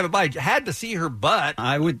were driving by had to see her butt.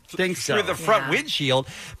 I would think so. Through the front windshield,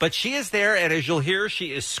 but she is there, and as you'll hear,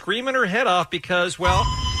 she is screaming her head off because, well,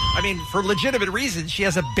 for legitimate reasons, she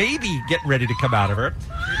has a baby getting ready to come out of her.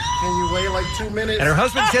 Can you wait like 2 minutes? And her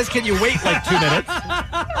husband says, can you wait like 2 minutes?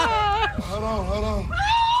 Hold on.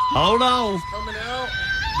 Hold on. Coming out.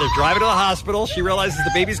 They're driving to the hospital. She realizes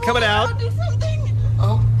the baby's coming out.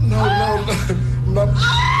 Oh, no.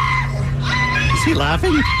 Is he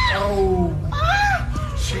laughing? Oh,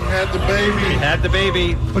 she had the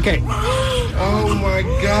baby. Okay. Oh, my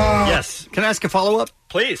God. Yes. Can I ask a follow-up?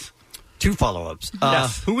 Please. 2 follow-ups.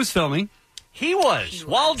 Yes. Who was filming? He was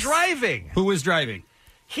while driving. Who was driving?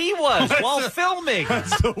 He was while filming.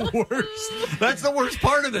 That's the worst. That's the worst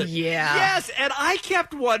part of it. Yeah. Yes, and I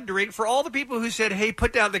kept wondering, for all the people who said, hey,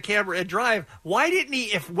 put down the camera and drive, why didn't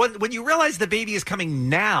he, when you realize the baby is coming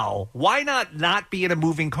now, why not be in a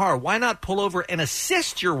moving car? Why not pull over and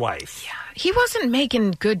assist your wife? Yeah. He wasn't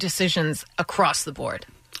making good decisions across the board.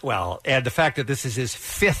 Well, and the fact that this is his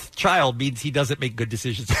 5th child means he doesn't make good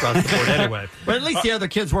decisions across the board anyway. But at least the other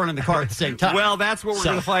kids weren't in the car at the same time. Well, that's what we're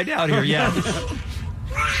going to find out here, yeah.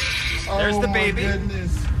 There's the baby. My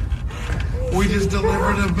goodness. We just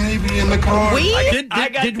delivered a baby in the car. I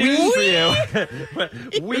got news for you.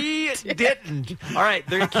 We didn't. All right,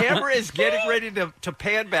 the camera is getting ready to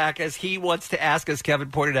pan back as he wants to ask, as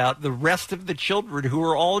Kevin pointed out, the rest of the children who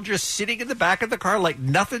are all just sitting in the back of the car like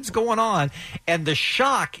nothing's going on. And the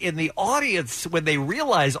shock in the audience when they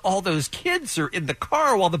realize all those kids are in the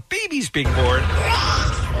car while the baby's being born.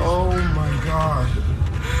 Oh, my God.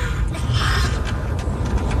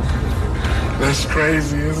 That's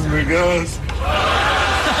crazy, isn't it, guys? And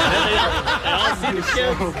all see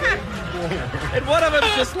And one of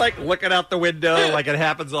them's just like looking out the window like it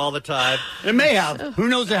happens all the time. It may have. Who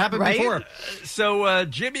knows it happened before? So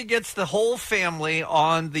Jimmy gets the whole family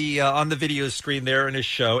on the video screen there in his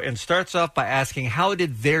show and starts off by asking, how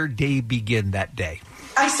did their day begin that day?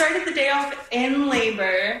 I started the day off in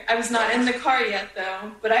labor. I was not in the car yet,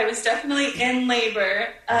 though, but I was definitely in labor.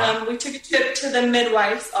 We took a trip to the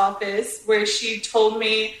midwife's office where she told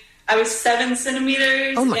me I was 7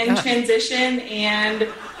 centimeters in transition and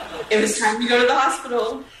it was time to go to the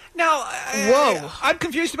hospital. Now, I'm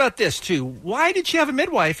confused about this, too. Why did she have a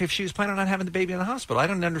midwife if she was planning on having the baby in the hospital? I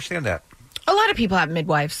don't understand that. A lot of people have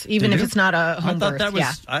midwives, even if it's not a home birth. That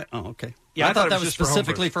was, okay. Yeah, I thought that was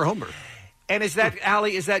specifically for home birth. And is that,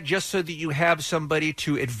 Allie, is that just so that you have somebody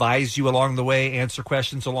to advise you along the way, answer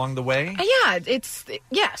questions along the way? Yeah,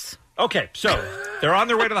 yes. Okay, so they're on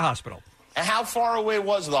their way to the hospital. And how far away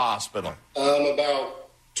was the hospital? About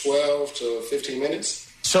 12 to 15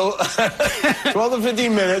 minutes. So 12 to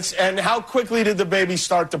 15 minutes, and how quickly did the baby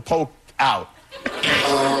start to poke out?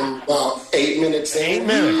 About 8 minutes. 8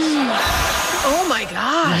 minutes. Oh, my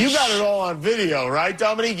gosh. You got it all on video, right,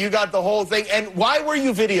 Dominique? You got the whole thing. And why were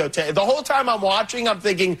you videotaping? The whole time I'm watching, I'm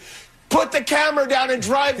thinking, put the camera down and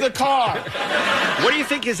drive the car. What do you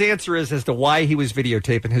think his answer is as to why he was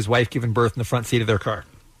videotaping his wife giving birth in the front seat of their car?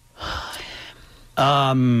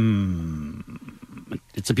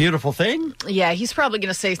 It's a beautiful thing. Yeah, he's probably going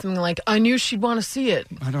to say something like, I knew she'd want to see it.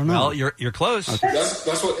 I don't know. Well, you're close. Okay. That's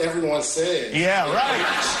what everyone said. Yeah,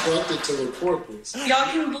 right. Instructed to report this. Y'all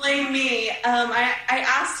can blame me. I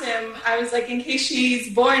asked him, I was like, in case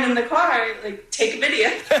she's born in the car, like, take a video.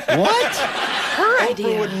 What? Her idea.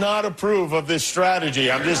 Oprah would not approve of this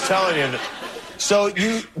strategy. I'm just telling you. So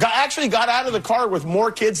you actually got out of the car with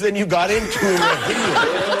more kids than you got into in the video.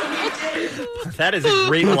 That is a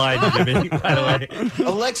great line, Jimmy, by the way.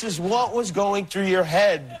 Alexis, what was going through your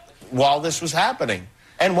head while this was happening?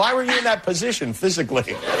 And why were you in that position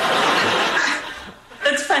physically?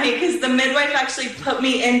 That's funny because the midwife actually put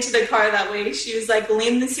me into the car that way. She was like,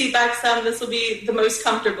 lean the seat back some. This will be the most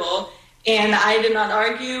comfortable. And I did not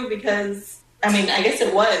argue because, I mean, I guess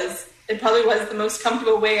it was. It probably was the most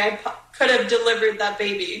comfortable way I could have delivered that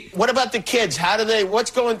baby. What about the kids?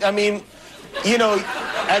 What's going, I mean, you know,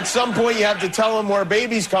 at some point you have to tell them where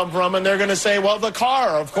babies come from, and they're going to say, well, the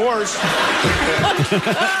car, of course.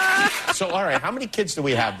 So, all right, how many kids do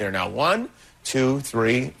we have there now? 1, 2,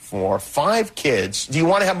 3, 4, 5 kids. Do you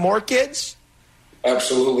want to have more kids?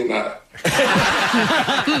 Absolutely not.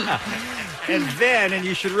 And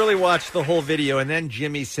you should really watch the whole video. And then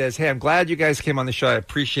Jimmy says, hey, I'm glad you guys came on the show. I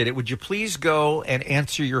appreciate it. Would you please go and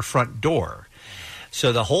answer your front door?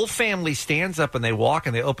 So the whole family stands up and they walk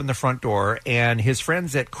and they open the front door. And his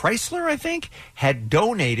friends at Chrysler, I think, had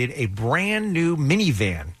donated a brand new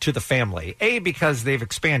minivan to the family. A, because they've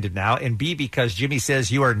expanded now. And B, because Jimmy says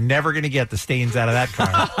you are never going to get the stains out of that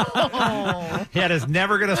car. That's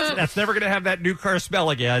never going to have that new car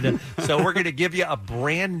smell again. So we're going to give you a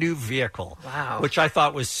brand new vehicle. Wow. Which I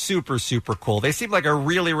thought was super, super cool. They seem like a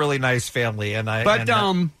really, really nice family.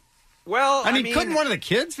 Couldn't one of the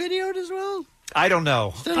kids video it as well? I don't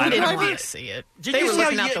know. I didn't want to see it. Did you see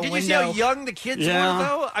how young the kids were,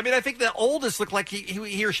 though? I mean, I think the oldest looked like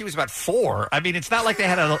he or she was about 4. I mean, it's not like they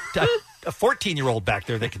had a 14-year-old back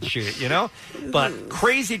there that could shoot it, you know? But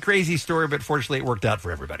crazy, crazy story, but fortunately it worked out for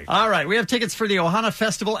everybody. All right, we have tickets for the Ohana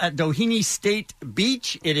Festival at Doheny State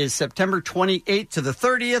Beach. It is September 28th to the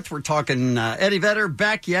 30th. We're talking Eddie Vedder,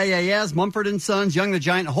 Beck, Yeah Yeah Yeahs, Mumford & Sons, Young the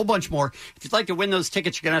Giant, a whole bunch more. If you'd like to win those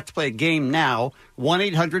tickets, you're going to have to play a game now.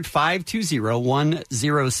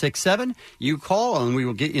 1-800-520-1067. You call and we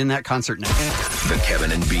will get you in that concert next. The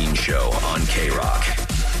Kevin and Bean Show on K-Rock.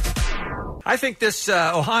 I think this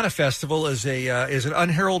Ohana Festival is an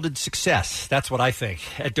unheralded success. That's what I think.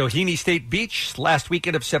 At Doheny State Beach, last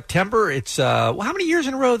weekend of September, it's how many years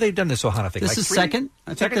in a row they've done this Ohana thing? This is second.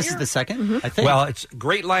 I think this is the second. Mm-hmm. I think. Well, it's a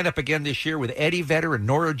great lineup again this year with Eddie Vedder and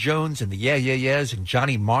Norah Jones and the Yeah Yeah Yeahs and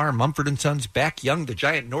Johnny Marr, Mumford & Sons, Beck, Young the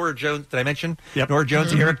Giant, Norah Jones. Did I mention? Yep. Norah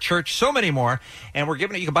Jones, Eric Church, so many more. And we're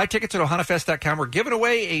giving it. You can buy tickets at ohanafest.com. We're giving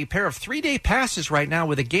away a pair of 3-day passes right now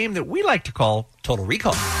with a game that we like to call Total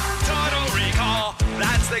Recall. Total Recall,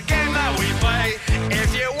 that's the game that we play.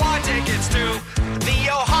 If you want tickets to the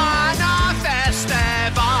Ohana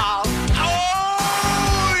Festival.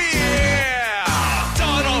 Oh, yeah!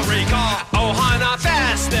 Total Recall, Ohana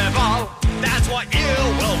Festival. That's what you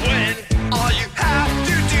will win. All you have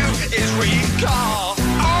to do is recall. Oh,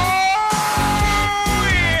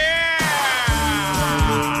 yeah!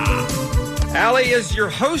 Allie, Allie is your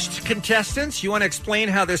host, contestants. You want to explain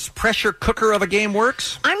how this pressure cooker of a game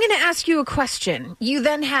works? I'm going to ask you a question. You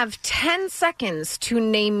then have 10 seconds to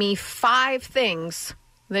name me 5 things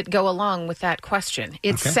that go along with that question.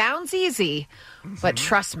 It sounds easy, but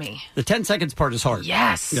trust me. The 10 seconds part is hard.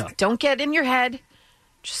 Yes. Yeah. Don't get in your head.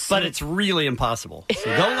 But it's really impossible.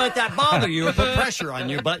 So don't let that bother you and put pressure on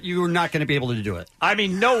you, but you're not going to be able to do it. I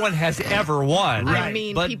mean, no one has ever won. I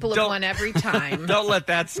mean, people have won every time. Don't let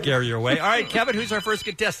that scare you away. All right, Kevin, who's our first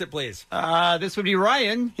contestant, please? This would be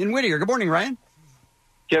Ryan in Whittier. Good morning, Ryan.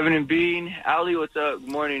 Kevin and Bean. Allie, what's up?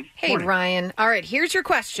 Good morning. Hey, Ryan. All right, here's your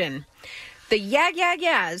question. The Yeah Yeah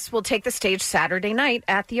Yeahs will take the stage Saturday night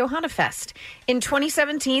at the Ohana Fest. In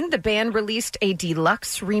 2017, the band released a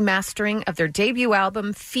deluxe remastering of their debut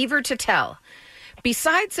album, Fever to Tell.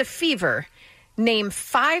 Besides a fever, name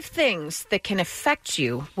 5 things that can affect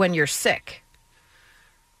you when you're sick.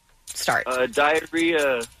 Start.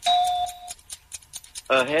 Diarrhea,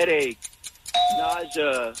 a headache,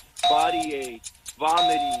 nausea, body ache,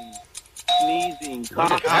 vomiting, sneezing,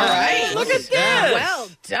 coughing. All right. Look at that. Well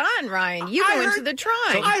done, Ryan. You go into the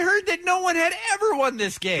drawing. So I heard that no one had ever won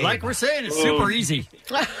this game. Like we're saying, it's super easy.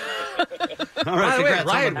 All right, by the way,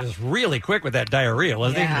 Ryan was really quick with that diarrhea,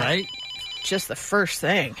 wasn't he? Right? Just the first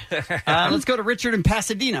thing. Let's go to Richard in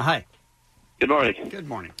Pasadena. Hi. Good morning. Good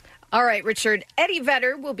morning. All right, Richard. Eddie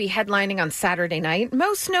Vedder will be headlining on Saturday night.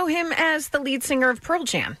 Most know him as the lead singer of Pearl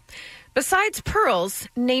Jam. Besides pearls,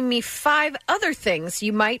 name me 5 other things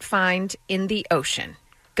you might find in the ocean.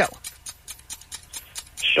 Go.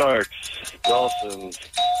 Sharks, dolphins,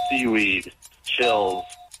 seaweed, shells,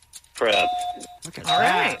 crabs. Look at All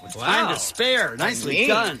that. right. With time to spare. Nicely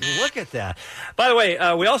done. Look at that. By the way,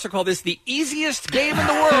 we also call this the easiest game in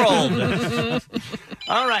the world.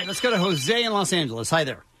 All right, let's go to Jose in Los Angeles. Hi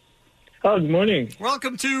there. Oh, good morning.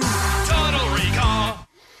 Welcome to Total Recall.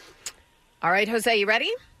 All right, Jose, you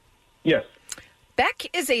ready? Yes. Beck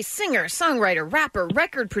is a singer, songwriter, rapper,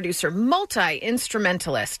 record producer,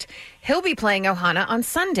 multi-instrumentalist. He'll be playing Ohana on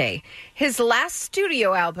Sunday. His last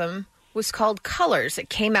studio album was called Colors. It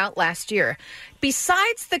came out last year.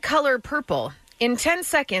 Besides the color purple, in 10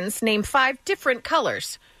 seconds, name 5 different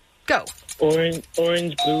colors. Go. Orange,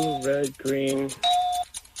 blue, red, green,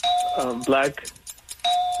 black.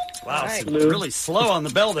 Wow, right. really slow on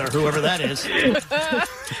the bell there, whoever that is.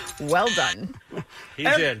 Well done.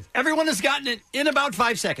 He's in. Everyone has gotten it in about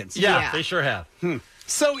 5 seconds. Yeah, they sure have.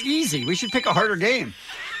 So easy. We should pick a harder game.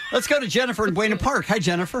 Let's go to Jennifer in Buena Park. Hi,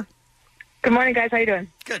 Jennifer. Good morning, guys. How you doing?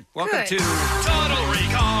 Good. Welcome to Total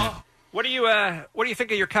Recall. What do you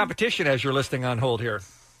think of your competition as you're listing on hold here?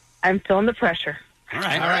 I'm feeling the pressure. All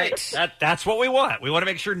right. All right. That's what we want. We want to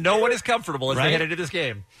make sure no one is comfortable as they head into this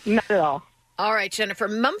game. Not at all. All right, Jennifer.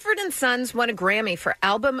 Mumford & Sons won a Grammy for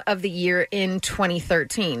Album of the Year in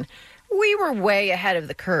 2013. We were way ahead of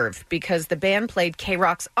the curve because the band played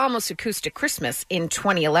K-Rock's Almost Acoustic Christmas in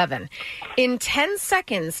 2011. In 10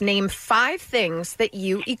 seconds, name 5 things that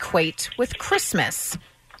you equate with Christmas.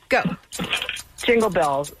 Go. Jingle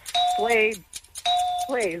bells, sleighs,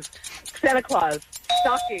 Santa Claus,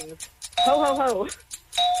 stockings, ho, ho, ho.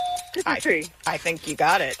 Christmas tree. I think you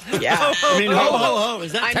got it. Yeah. I mean, ho, ho, ho.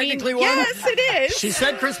 Is that technically one? Yes, it is. She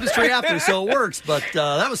said Christmas tree after, so it works, but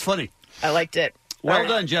that was funny. I liked it. Well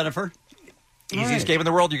done, Jennifer. Easiest game in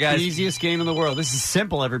the world, you guys. Easiest game in the world. This is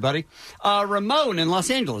simple, everybody. Ramon in Los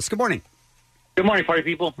Angeles. Good morning. Good morning, party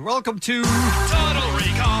people. Welcome to Total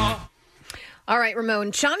Recall. All right,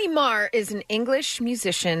 Ramon. Johnny Marr is an English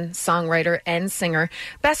musician, songwriter, and singer,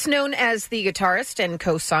 best known as the guitarist and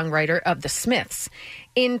co-songwriter of The Smiths.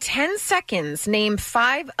 In 10 seconds, name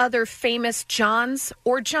 5 other famous Johns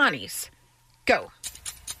or Johnnies. Go.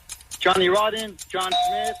 Johnny Rotten, John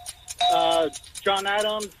Smith, John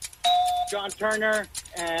Adams, John Turner,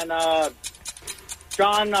 and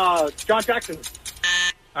John Jackson.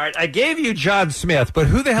 All right, I gave you John Smith, but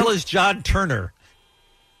who the hell is John Turner?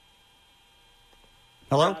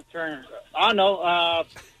 Hello? John Turner. I don't know.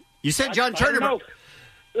 You said John Turner. I don't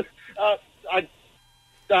know. I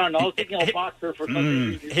don't know. I was thinking of a boxer for some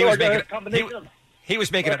reason. He was making a combination of. He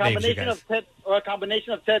was making up names, you guys. Or a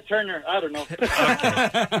combination of Ted Turner. I don't know.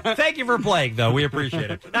 Okay. Thank you for playing, though. We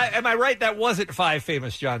appreciate it. Now, am I right? That wasn't 5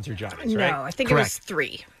 famous Johns or Johnnies, right? No, I think it was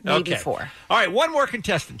 3, maybe 4. All right, one more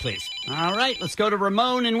contestant, please. All right, let's go to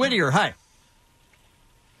Ramon in Whittier. Hi.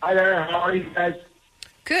 Hi there. How are you guys?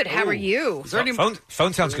 Good. How are you? Is there any...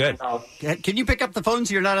 phone sounds good. Can you pick up the phone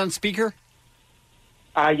so you're not on speaker?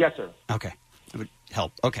 Yes, sir. Okay. That would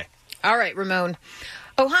help. Okay. All right, Ramon.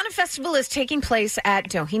 Ohana Festival is taking place at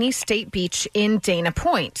Doheny State Beach in Dana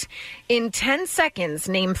Point. In 10 seconds,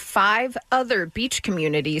 name 5 other beach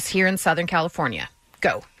communities here in Southern California.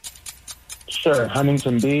 Go. Sure.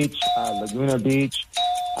 Huntington Beach, Laguna Beach,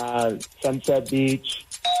 Sunset Beach,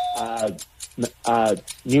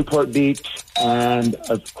 Newport Beach, and,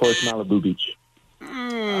 of course, Malibu Beach.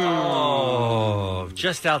 Oh,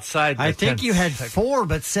 just outside the I think 10 you had seconds. 4,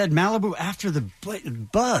 but said Malibu after the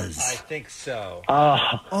buzz. I think so.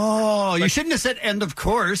 Oh, you shouldn't have said end of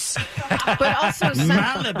course. But also,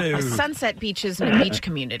 Malibu. Sunset Beach isn't a beach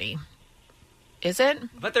community. Is it?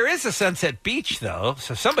 But there is a Sunset Beach, though,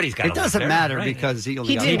 so somebody's got to It doesn't matter because he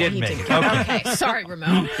only got did. didn't He make did. it. Okay. Okay. Sorry,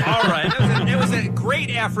 Ramon. All right. It was a great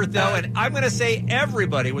effort, though, and I'm going to say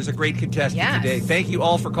everybody was a great contestant Yes. today. Thank you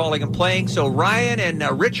all for calling and playing. So Ryan and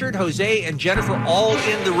Richard, Jose, and Jennifer all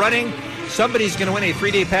in the running. Somebody's going to win a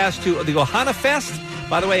 3-day pass to the Ohana Fest.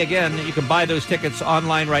 By the way, again, you can buy those tickets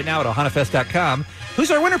online right now at ohanafest.com. Who's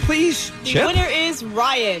our winner, please? The Chip? winner is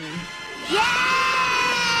Ryan.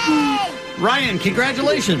 Ryan,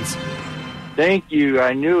 congratulations. Thank you.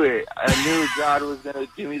 I knew it. I knew God was going to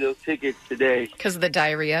give me those tickets today. Because of the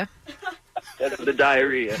diarrhea? That's the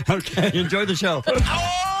diarrhea. Okay, enjoy the show. The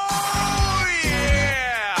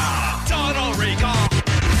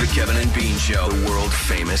Kevin and Bean Show, the world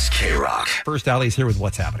famous K-Rock. First, Allie's here with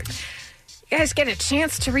What's Happening. You guys get a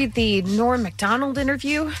chance to read the Norm Macdonald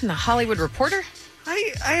interview in the Hollywood Reporter?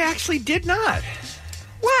 I actually did not.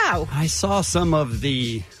 Wow. I saw some of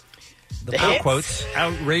the hits? quotes.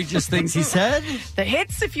 Outrageous things he said. The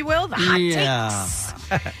hits, if you will, the hot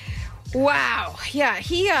takes. Wow. Yeah,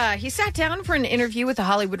 he sat down for an interview with the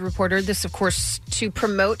Hollywood Reporter. This, of course, to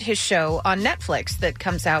promote his show on Netflix that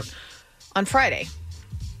comes out on Friday.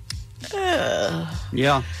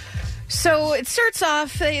 Yeah. So it starts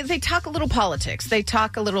off, they talk a little politics. They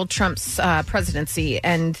talk a little Trump's presidency.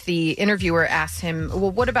 And the interviewer asks him,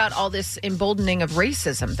 well, what about all this emboldening of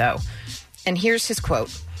racism, though? And here's his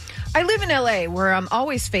quote. I live in L.A., where I'm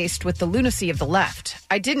always faced with the lunacy of the left.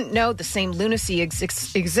 I didn't know the same lunacy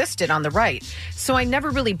existed on the right, so I never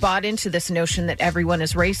really bought into this notion that everyone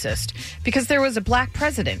is racist, because there was a black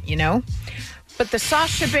president, you know? But the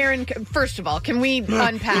Sacha Baron... First of all, can we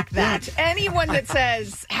unpack that? Anyone that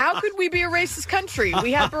says, how could we be a racist country?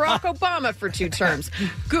 We had Barack Obama for 2 terms.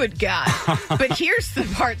 Good God. But here's the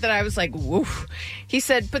part that I was like, woof. He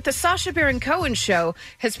said, but the Sacha Baron Cohen show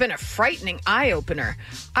has been a frightening eye-opener.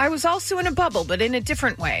 I was also in a bubble, but in a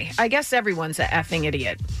different way. I guess everyone's a effing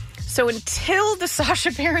idiot. So until the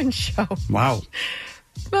Sacha Baron show... Wow.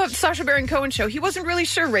 Well, Sacha Baron Cohen show, he wasn't really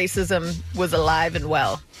sure racism was alive and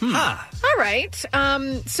well. All right.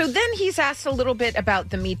 So then he's asked a little bit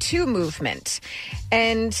about the Me Too movement.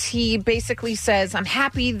 And he basically says, I'm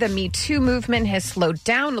happy the Me Too movement has slowed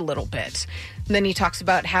down a little bit. And then he talks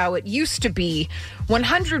about how it used to be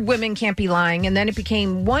 100 women can't be lying, and then it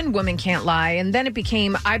became 1 woman can't lie, and then it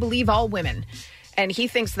became I believe all women. And he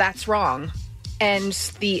thinks that's wrong. And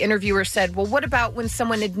the interviewer said, well, what about when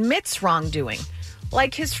someone admits wrongdoing?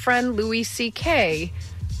 Like his friend Louis C.K.,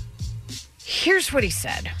 here's what he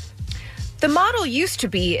said. The model used to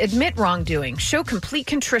be admit wrongdoing, show complete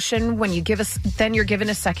contrition when you then you're given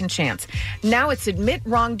a second chance. Now it's admit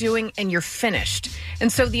wrongdoing and you're finished.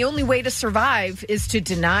 And so the only way to survive is to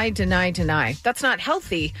deny, deny, deny. That's not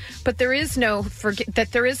healthy, but there is no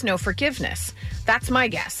forgiveness. That's my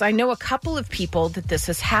guess. I know a couple of people that this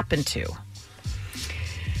has happened to.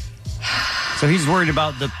 So he's worried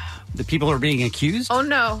about the people who are being accused? Oh,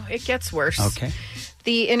 no. It gets worse. Okay.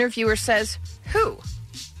 The interviewer says, who?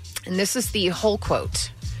 And this is the whole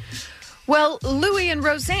quote. Well, Louis and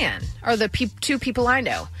Roseanne are the 2 people I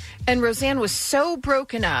know. And Roseanne was so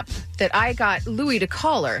broken up that I got Louis to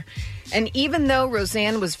call her. And even though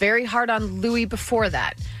Roseanne was very hard on Louis before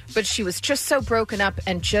that, but she was just so broken up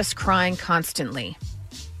and just crying constantly.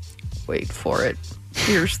 Wait for it.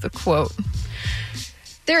 Here's the quote.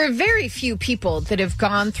 There are very few people that have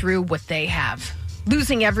gone through what they have,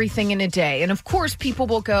 losing everything in a day. And of course, people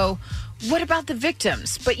will go, what about the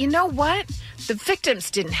victims? But you know what? The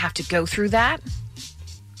victims didn't have to go through that.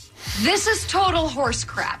 This is total horse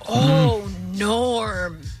crap. Oh,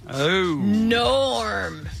 Norm. Oh.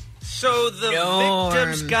 Norm. So the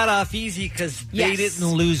victims got off easy because they didn't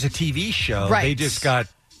lose a TV show. Right. They just got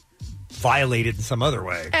violated in some other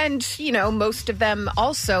way. And, most of them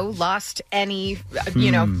also lost any,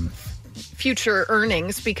 future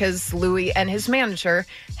earnings because Louis and his manager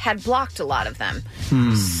had blocked a lot of them.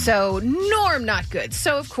 So Norm, not good.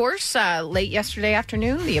 So, of course, late yesterday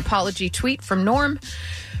afternoon, the apology tweet from Norm.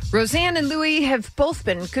 Roseanne and Louis have both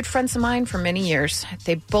been good friends of mine for many years.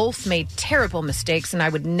 They both made terrible mistakes, and I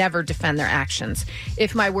would never defend their actions.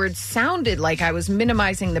 If my words sounded like I was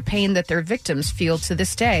minimizing the pain that their victims feel to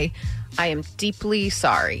this day, I am deeply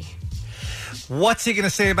sorry. What's he going to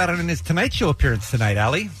say about it in his Tonight Show appearance tonight,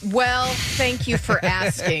 Allie? Well, thank you for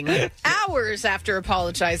asking. Hours after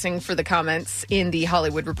apologizing for the comments in the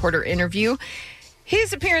Hollywood Reporter interview,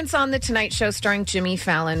 his appearance on The Tonight Show starring Jimmy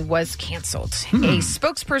Fallon was canceled. A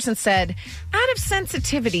spokesperson said, out of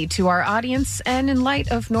sensitivity to our audience and in light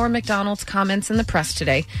of Norm Macdonald's comments in the press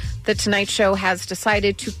today, The Tonight Show has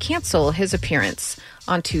decided to cancel his appearance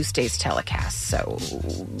on Tuesday's telecast. So,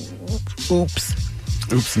 oops.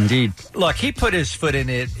 Oops, indeed. Look, he put his foot in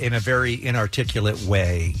it in a very inarticulate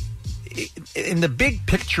way. In the big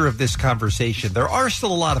picture of this conversation, there are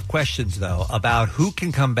still a lot of questions, though, about who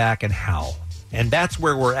can come back and how. And that's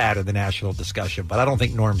where we're at in the national discussion. But I don't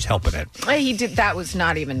think Norm's helping it. He did. That was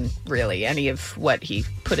not even really any of what he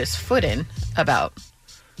put his foot in about.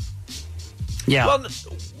 Yeah.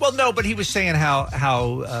 Well, no, but he was saying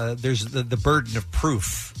how there's the burden of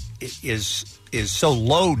proof is so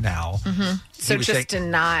low now. Mm-hmm. So was just saying-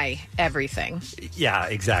 deny everything. Yeah,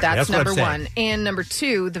 exactly. That's what I'm number saying. one. And number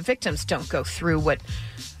two, the victims don't go through what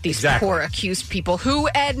these Exactly. poor accused people who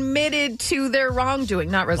admitted to their wrongdoing.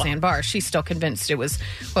 Not Roseanne Barr. She's still convinced it was,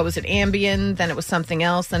 what was it, Ambien, then it was something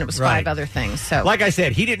else, then it was Right. 5 other things. So, Like I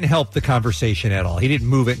said, he didn't help the conversation at all. He didn't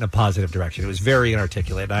move it in a positive direction. It was very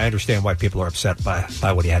inarticulate, and I understand why people are upset by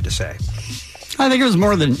what he had to say. I think it was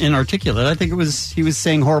more than inarticulate. I think he was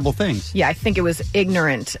saying horrible things. yeah, I think it was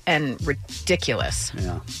ignorant and ridiculous.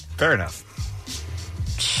 Yeah. Fair enough.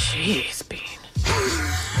 Jeez, Bean.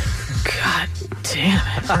 God damn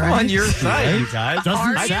it. I'm right? on your side, you guys.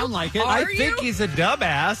 Doesn't I- sound like it. I think he's a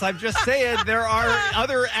dumbass. I'm just saying there are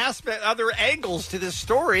other angles to this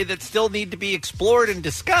story that still need to be explored and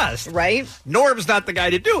discussed. Right? Norm's not the guy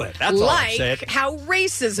to do it. That's all I'm saying. Like how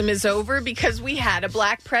racism is over because we had a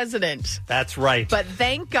black president. That's right. But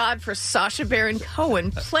thank God for Sacha Baron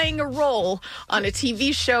Cohen playing a role on a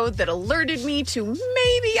TV show that alerted me to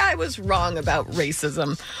maybe I was wrong about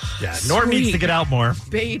racism. Yeah, Norm needs to Sweet get out more.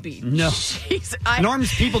 baby. No. Jeez,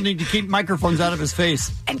 Norm's people need to keep microphones out of his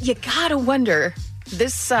face. And you gotta wonder,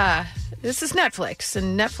 this is Netflix,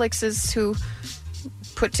 and Netflix is who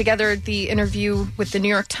put together the interview with the New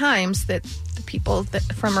York Times that the people that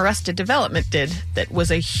from Arrested Development did that was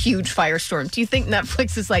a huge firestorm. Do you think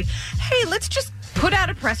Netflix is like, hey, let's just put out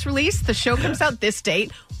a press release, the show comes out this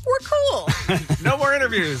date, we're cool. No more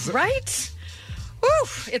interviews. Right?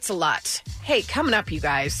 Oof, it's a lot. Hey, coming up, you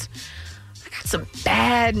guys, I got some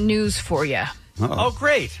bad news for you. Oh,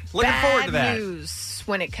 great. Looking forward to that. Bad news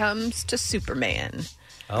when it comes to Superman.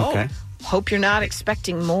 Oh. Okay. Hope you're not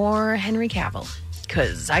expecting more Henry Cavill,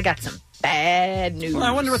 because I got some bad news. Well,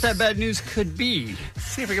 I wonder what that bad news could be.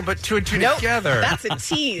 See if we can put two and two Nope, together. that's a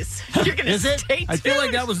tease. You're going to Is it? stay tuned. I feel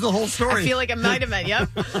like that was the whole story. I feel like it might have been, yep.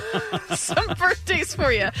 Some birthdays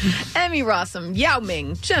for you. Emmy Rossum, Yao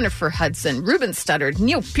Ming, Jennifer Hudson, Ruben Studdard,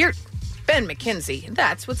 Neil Peart, Ben McKenzie.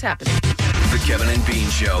 That's what's happening. The Kevin and Bean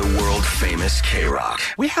Show, the world famous K-Rock.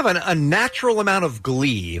 We have an unnatural amount of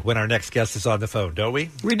glee when our next guest is on the phone, don't we?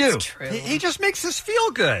 We do. It's true. He just makes us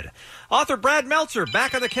feel good. Author Brad Meltzer,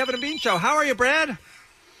 back on the Kevin and Bean Show. How are you, Brad?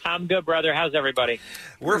 I'm good, brother. How's everybody?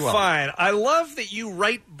 We're fine. I love that you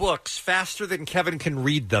write books faster than Kevin can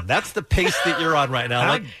read them. That's the pace that you're on right now.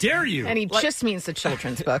 How dare you? And he just means the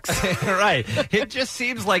children's books. Right. It just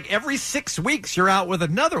seems like every 6 weeks you're out with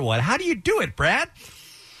another one. How do you do it, Brad?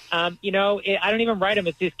 I don't even write them.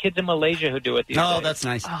 It's these kids in Malaysia who do it these Oh, days. that's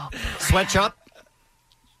nice. Sweatshop?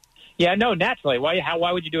 Yeah, no, naturally.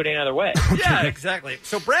 Why would you do it any other way? Yeah, exactly.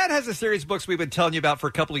 So Brad has a series of books we've been telling you about for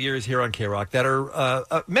a couple of years here on K-Rock that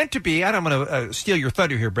are meant to be, I don't want to steal your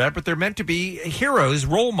thunder here, Brad, but they're meant to be heroes,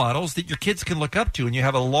 role models that your kids can look up to. And you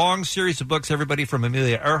have a long series of books, everybody from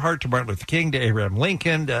Amelia Earhart to Martin Luther King to Abraham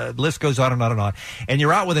Lincoln. The list goes on and on and on. And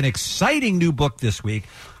you're out with an exciting new book this week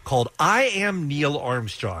called I Am Neil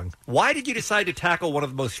Armstrong. Why did you decide to tackle one of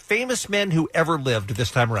the most famous men who ever lived this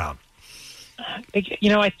time around?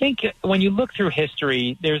 I think when you look through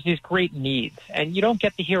history, there's these great needs, and you don't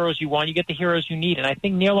get the heroes you want, you get the heroes you need. And I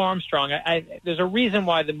think Neil Armstrong, there's a reason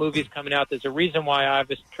why the movie's coming out. There's a reason why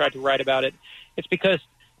I've tried to write about it. It's because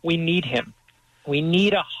we need him. We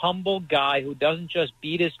need a humble guy who doesn't just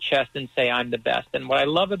beat his chest and say, I'm the best. And what I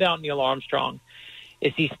love about Neil Armstrong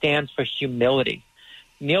is he stands for humility.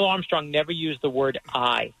 Neil Armstrong never used the word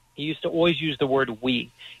I. He used to always use the word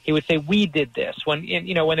we. He would say, we did this. When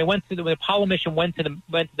when the Apollo mission went to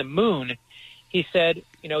the moon, he said,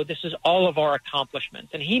 this is all of our accomplishments.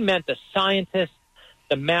 And he meant the scientists,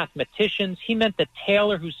 the mathematicians. He meant the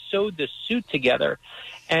tailor who sewed the suit together.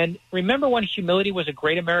 And remember when humility was a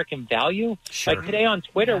great American value? Sure. Like today on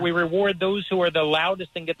Twitter, we reward those who are the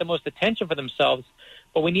loudest and get the most attention for themselves.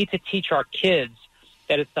 But we need to teach our kids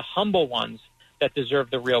that it's the humble ones that deserve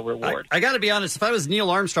the real reward. I got to be honest, if I was Neil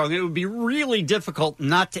Armstrong, it would be really difficult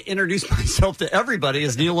not to introduce myself to everybody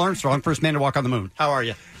as Neil Armstrong, first man to walk on the moon. How are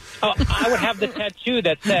you? Oh, I would have the tattoo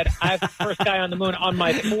that said, "I'm the first guy on the moon" on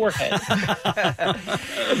my forehead.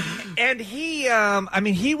 And he,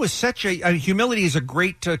 he was such a humility is a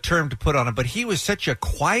great term to put on it, but he was such a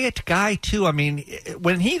quiet guy, too. I mean,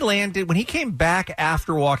 when he came back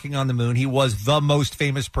after walking on the moon, he was the most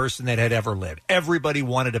famous person that had ever lived. Everybody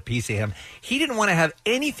wanted a piece of him. He didn't want to have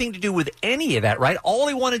anything to do with any of that, right? All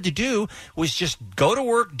he wanted to do was just go to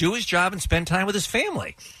work, do his job, and spend time with his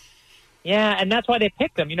family. Yeah, and that's why they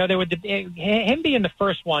picked him. You know, him being the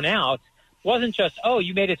first one out wasn't just, oh,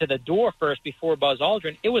 you made it to the door first before Buzz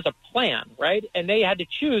Aldrin. It was a plan, right? And they had to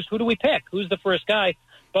choose, who do we pick? Who's the first guy?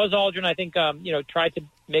 Buzz Aldrin, I think, tried to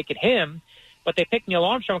make it him, but they picked Neil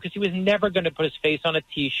Armstrong because he was never going to put his face on a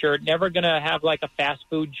T-shirt, never going to have like a fast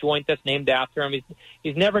food joint that's named after him.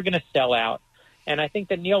 He's never going to sell out. And I think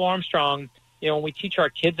that Neil Armstrong, when we teach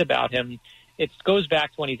our kids about him, it goes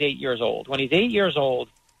back to when he's 8 years old. When he's 8 years old,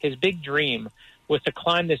 his big dream was to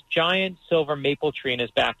climb this giant silver maple tree in his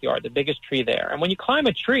backyard, the biggest tree there. And when you climb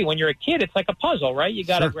a tree, when you're a kid, it's like a puzzle, right? You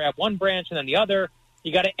got to grab one branch and then the other.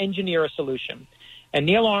 You got to engineer a solution. And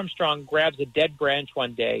Neil Armstrong grabs a dead branch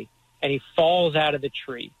one day, and he falls out of the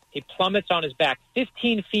tree. He plummets on his back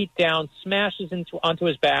 15 feet down, smashes onto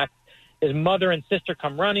his back. His mother and sister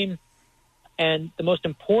come running. And the most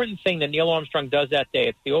important thing that Neil Armstrong does that day,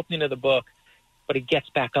 it's the opening of the book, but he gets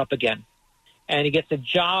back up again. And he gets a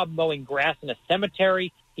job mowing grass in a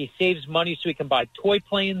cemetery. He saves money so he can buy toy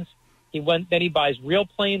planes. Then he buys real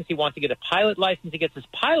planes. He wants to get a pilot license. He gets his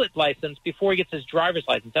pilot license before he gets his driver's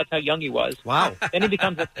license. That's how young he was. Wow. Then he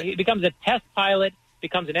becomes a test pilot,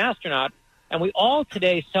 becomes an astronaut. And we all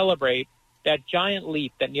today celebrate that giant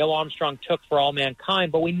leap that Neil Armstrong took for all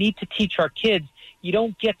mankind. But we need to teach our kids, you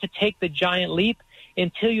don't get to take the giant leap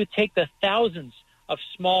until you take the thousands of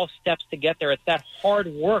small steps to get there. It's that hard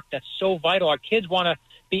work that's so vital. Our kids want to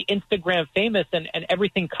be Instagram famous and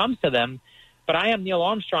everything comes to them. But I Am Neil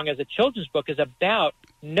Armstrong as a children's book is about,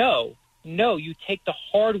 no, you take the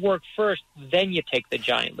hard work first, then you take the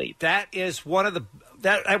giant leap. That is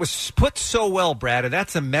that was put so well, Brad, and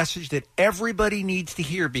that's a message that everybody needs to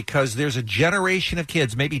hear because there's a generation of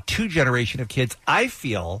kids, maybe two generations of kids, I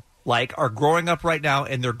feel like are growing up right now,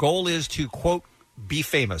 and their goal is to, quote, be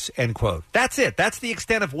famous, end quote. That's it. That's the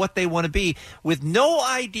extent of what they want to be, with no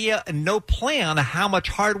idea and no plan of how much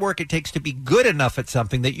hard work it takes to be good enough at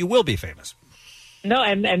something that you will be famous. No,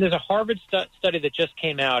 and there's a Harvard study that just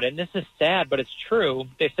came out, and this is sad, but it's true.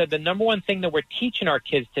 They said the number one thing that we're teaching our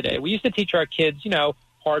kids today, we used to teach our kids,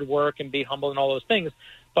 hard work and be humble and all those things,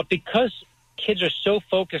 but because kids are so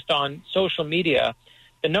focused on social media,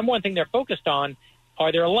 the number one thing they're focused on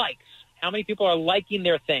are their likes. How many people are liking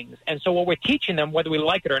their things? And so what we're teaching them, whether we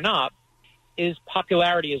like it or not, is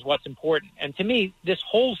popularity is what's important. And to me, this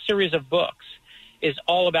whole series of books is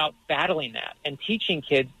all about battling that and teaching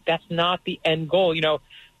kids that's not the end goal.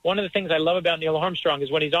 One of the things I love about Neil Armstrong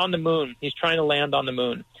is when he's on the moon, he's trying to land on the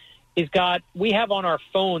moon. We have on our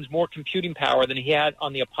phones more computing power than he had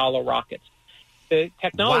on the Apollo rockets. The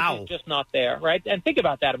technology is just not there, right? And think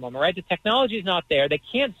about that a moment, right? The technology is not there. They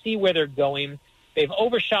can't see where they're going. They've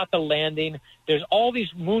overshot the landing. There's all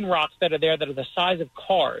these moon rocks that are there that are the size of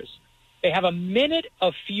cars. They have a minute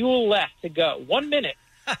of fuel left to go, 1 minute.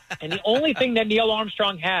 And the only thing that Neil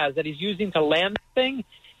Armstrong has that he's using to land the thing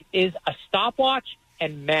is a stopwatch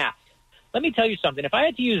and math. Let me tell you something. If I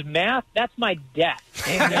had to use math, that's my death.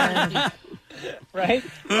 Right?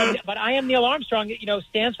 But I Am Neil Armstrong,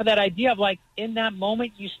 stands for that idea of like, in that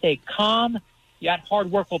moment, you stay calm, that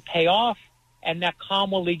hard work will pay off, and that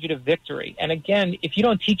calm will lead you to victory. And again, if you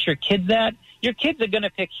don't teach your kids that, your kids are going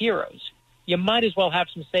to pick heroes. You might as well have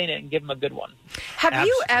some say in it and give them a good one. Have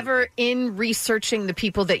you ever, in researching the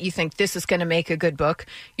people that you think this is going to make a good book,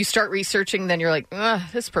 you start researching, then you're like,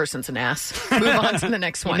 this person's an ass. Move on to the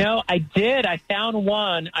next one. I did. I found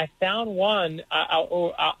one.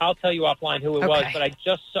 I'll tell you offline who it was, but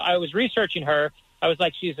I was researching her. I was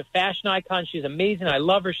like, she's a fashion icon. She's amazing. I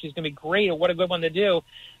love her. She's going to be great. What a good one to do.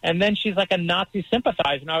 And then she's like a Nazi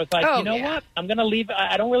sympathizer. And I was like, what? I'm going to leave.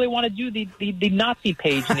 I don't really want to do the Nazi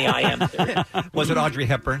page in the IM series. Was it Audrey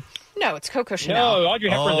Hepburn? No, it's Coco Chanel. No,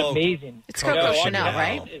 Audrey Hepburn's amazing. It's Coco Chanel,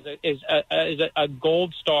 right? Is a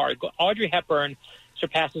gold star. Audrey Hepburn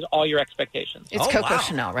surpasses all your expectations. It's Coco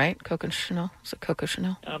Chanel, right? Coco Chanel. Is it Coco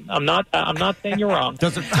Chanel? I'm not saying you're wrong.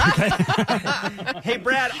 Hey,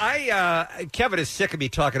 Brad, Kevin is sick of me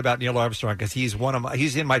talking about Neil Armstrong because he's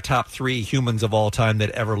in my top 3 humans of all time that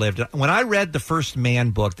ever lived. When I read the first Man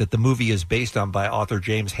book that the movie is based on by author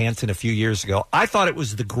James Hansen a few years ago, I thought it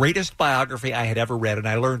was the greatest biography I had ever read, and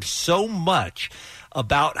I learned so much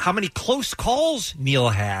about how many close calls Neil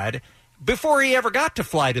had before he ever got to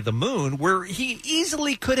fly to the moon, where he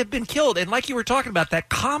easily could have been killed. And like you were talking about, that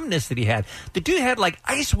calmness that he had. The dude had like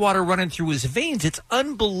ice water running through his veins. It's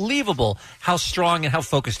unbelievable how strong and how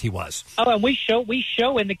focused he was. Oh, and we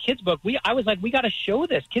show in the kids' book. I was like, we got to show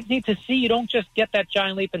this. Kids need to see. You don't just get that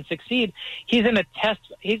giant leap and succeed. He's on a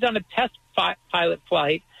test pilot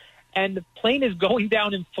flight, and the plane is going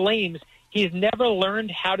down in flames. He's never learned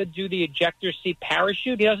how to do the ejector seat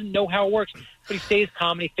parachute. He doesn't know how it works, but he stays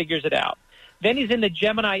calm and he figures it out. Then he's in the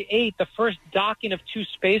Gemini 8, the first docking of 2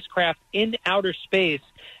 spacecraft in outer space,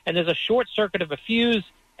 and there's a short circuit of a fuse,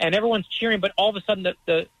 and everyone's cheering, but all of a sudden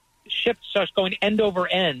the ship starts going end over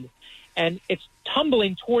end, and it's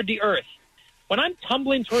tumbling toward the Earth. When I'm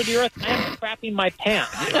tumbling toward the Earth, I'm crapping my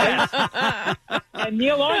pants. Right? And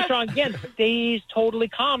Neil Armstrong, again, stays totally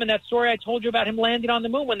calm. And that story I told you about him landing on the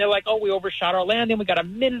moon, when they're like, oh, we overshot our landing, we got a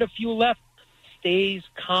minute, a few left, stays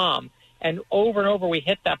calm. And over we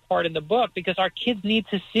hit that part in the book because our kids need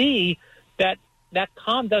to see that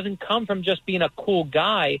calm doesn't come from just being a cool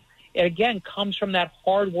guy. It, again, comes from that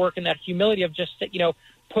hard work and that humility of just,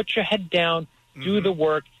 put your head down, do the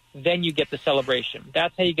work, then you get the celebration.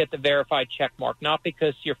 That's how you get the verified check mark, not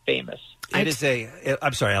because you're famous. I'm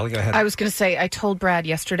sorry, Allie, go ahead. I was going to say, I told Brad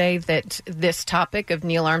yesterday that this topic of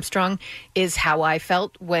Neil Armstrong is how I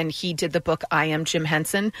felt when he did the book I Am Jim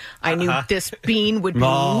Henson. I knew this bean would be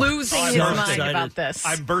losing his mind about this.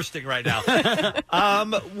 I'm bursting right now.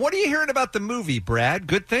 What are you hearing about the movie, Brad?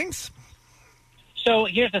 Good things? So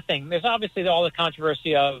here's the thing. There's obviously all the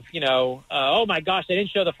controversy of, oh my gosh, they didn't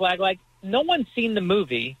show the flag. Like, no one's seen the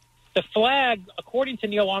movie. The flag, according to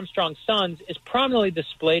Neil Armstrong's sons, is prominently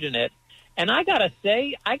displayed in it. And I got to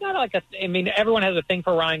say, everyone has a thing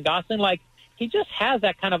for Ryan Gosling. Like, he just has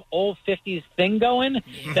that kind of old 50s thing going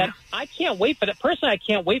that I can't wait for that. Personally, I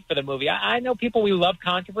can't wait for the movie. I know we love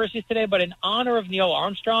controversies today, but in honor of Neil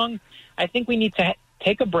Armstrong, I think we need to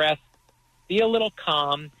take a breath, be a little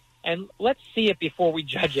calm, and let's see it before we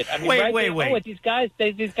judge it. I mean, wait. These guys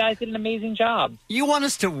did an amazing job. You want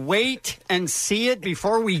us to wait and see it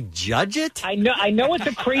before we judge it? I know it's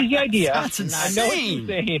a crazy idea. That's insane.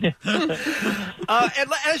 I know it's insane.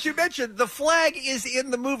 And as you mentioned, the flag is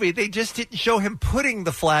in the movie. They just didn't show him putting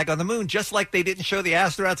the flag on the moon, just like they didn't show the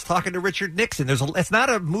astronauts talking to Richard Nixon. It's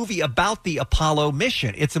not a movie about the Apollo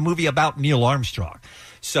mission. It's a movie about Neil Armstrong.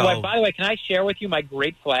 So, by the way, can I share with you my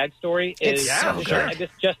great flag story? Sure.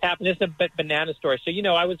 This just happened. This is a banana story. So,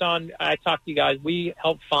 I talked to you guys. We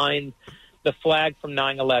helped find the flag from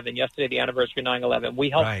 9/11, yesterday, the anniversary of 9/11.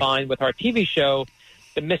 We helped find, with our TV show,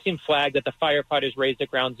 the missing flag that the firefighters raised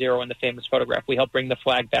at Ground Zero in the famous photograph. We helped bring the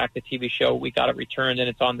flag back, the TV show. We got it returned, and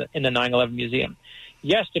it's in the 9/11 museum.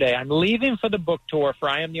 Yesterday, I'm leaving for the book tour for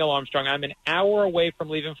I Am Neil Armstrong. I'm an hour away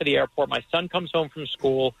from leaving for the airport. My son comes home from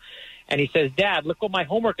school, and he says, Dad, look what my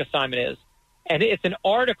homework assignment is. And it's an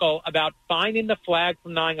article about finding the flag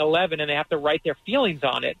from 9/11, and they have to write their feelings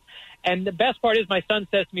on it. And the best part is my son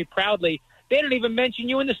says to me proudly, they don't even mention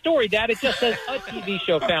you in the story, Dad. It just says a TV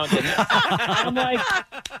show found it. I'm like,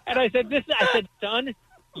 and I said, son,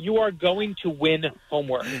 you are going to win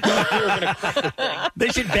homework. You're going to crack this thing. They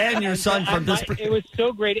should ban your son from this. It was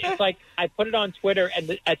so great. It's like I put it on Twitter,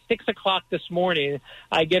 and at 6 o'clock this morning,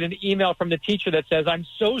 I get an email from the teacher that says, I'm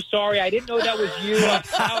so sorry. I didn't know that was you.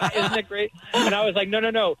 Isn't it great? And I was like,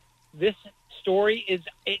 no. This story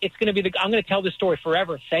it's going to be I'm going to tell this story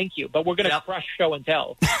forever. Thank you. But we're going to crush show and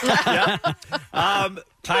tell.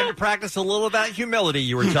 Time to practice a little about humility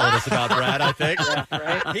you were telling us about, Brad, I think. Yeah,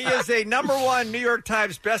 right? He is a #1 New York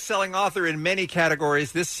Times bestselling author in many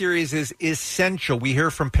categories. This series is essential. We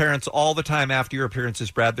hear from parents all the time after your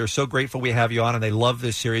appearances, Brad. They're so grateful we have you on, and they love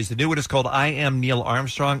this series. The new one is called I Am Neil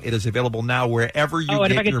Armstrong. It is available now wherever you get your books.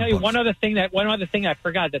 And if I can tell you one other thing I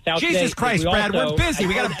forgot that's out today. Jesus Christ, Brad, we're busy.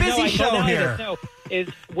 We got a busy show here. Is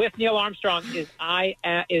with Neil Armstrong is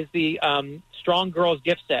the Strong Girls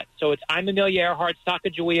gift set. So it's I'm Amelia Earhart,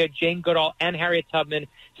 Sacagawea, Jane Goodall, and Harriet Tubman.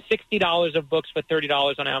 $60 of books for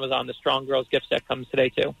 $30 on Amazon. The Strong Girls gift set comes today,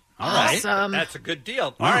 too. All right. That's a good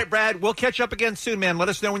deal. All right, Brad, we'll catch up again soon, man. Let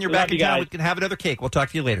us know when you're back in town. We can have another cake. We'll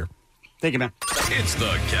talk to you later. Thank you, man. It's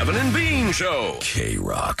the Kevin and Bean Show.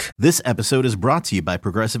 K-Rock. This episode is brought to you by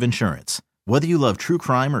Progressive Insurance. Whether you love true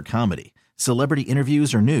crime or comedy, celebrity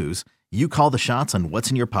interviews or news, you call the shots on what's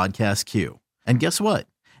in your podcast queue. And guess what?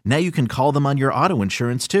 Now you can call them on your auto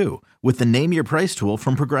insurance too with the Name Your Price tool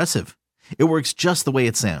from Progressive. It works just the way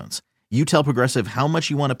it sounds. You tell Progressive how much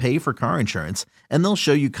you want to pay for car insurance, and they'll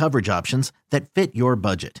show you coverage options that fit your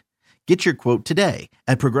budget. Get your quote today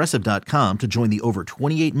at Progressive.com to join the over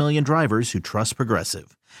 28 million drivers who trust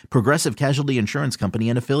Progressive. Progressive Casualty Insurance Company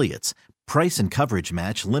and Affiliates. Price and coverage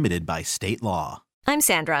match limited by state law. I'm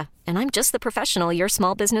Sandra, and I'm just the professional your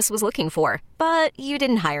small business was looking for. But you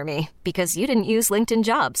didn't hire me because you didn't use LinkedIn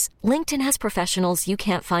Jobs. LinkedIn has professionals you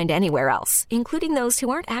can't find anywhere else, including those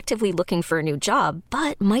who aren't actively looking for a new job,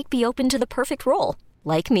 but might be open to the perfect role,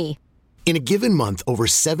 like me. In a given month, over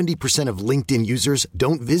 70% of LinkedIn users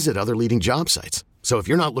don't visit other leading job sites. So if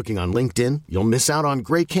you're not looking on LinkedIn, you'll miss out on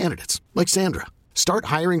great candidates like Sandra. Start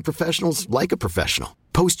hiring professionals like a professional.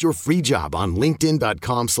 Post your free job on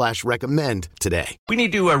linkedin.com/recommend today. We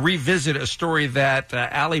need to revisit a story that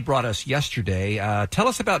Allie brought us yesterday. Tell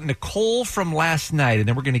us about Nicole from last night, and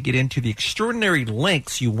then we're going to get into the extraordinary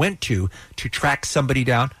lengths you went to track somebody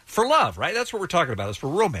down for love, right? That's what we're talking about. It's for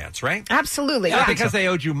romance, right? Absolutely. Not because they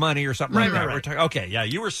owed you money or something. Right. We're talking, okay, yeah,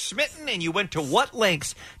 you were smitten, and you went to what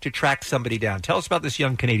lengths to track somebody down? Tell us about this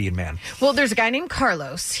young Canadian man. Well, there's a guy named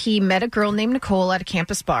Carlos. He met a girl named Nicole at a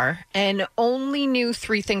campus bar and only knew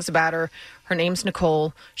 3 things about her. Her name's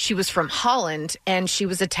Nicole. She was from Holland, and she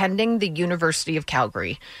was attending the University of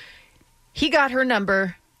Calgary. He got her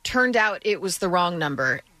number. Turned out it was the wrong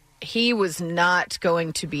number. He was not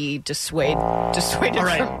going to be dissuaded All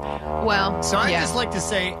right. from... Well, So I'd yeah. just like to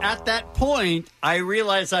say, at that point, I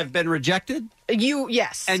realize I've been rejected.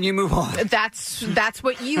 Yes. And you move on. That's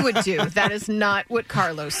what you would do. That is not what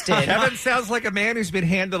Carlos did. Kevin sounds like a man who's been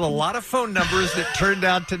handed a lot of phone numbers that turned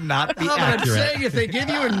out to not be No, but accurate. I'm saying if they give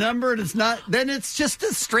you a number and it's not, then it's just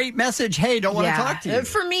a straight message. Hey, don't want to talk to you.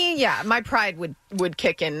 For me, yeah, my pride would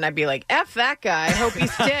kick in, and I'd be like, "F that guy. I hope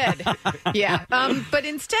he's dead." Yeah. But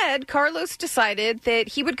instead, Carlos decided that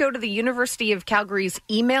he would go to the University of Calgary's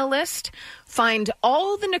email list, find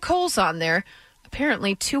all the Nicoles on there.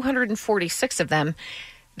 Apparently 246 of them.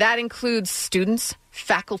 That includes students,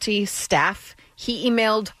 faculty, staff. He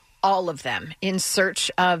emailed all of them in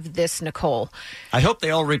search of this Nicole. I hope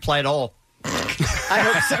they all replied all. I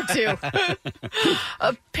hope so, too.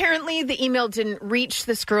 Apparently, the email didn't reach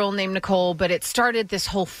this girl named Nicole, but it started this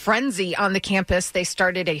whole frenzy on the campus. They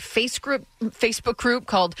started a Facebook group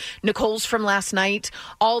called Nicoles from Last Night.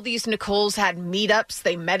 All these Nicoles had meetups.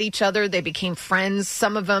 They met each other. They became friends.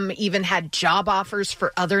 Some of them even had job offers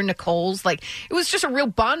for other Nicoles. Like, it was just a real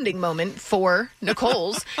bonding moment for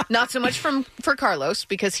Nicoles. Not so much for Carlos,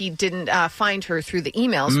 because he didn't find her through the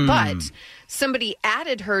emails, but somebody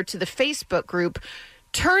added her to the Facebook group.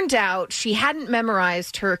 Turned out she hadn't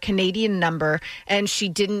memorized her Canadian number, and she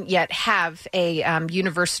didn't yet have a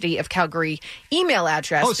University of Calgary email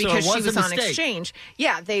address Oh, so because it she was was a on mistake. exchange.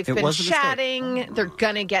 Yeah, they've It been was a mistake. chatting. They're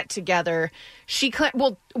going to get together.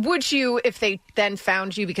 Well, would you, if they then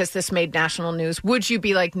found you, because this made national news, would you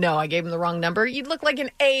be like, no, I gave him the wrong number? You'd look like an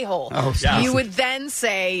a-hole. Oh, yeah. You would then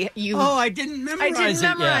say, I didn't memorize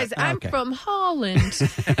it yet. I'm Okay. from Holland.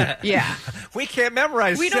 Yeah. We can't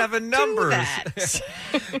memorize We don't 7 do numbers.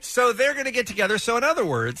 that. So they're going to get together. So in other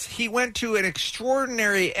words, he went to an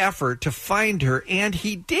extraordinary effort to find her, and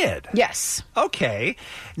he did. Yes. Okay.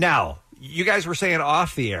 Now, you guys were saying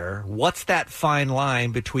off the air, what's that fine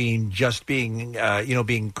line between just being,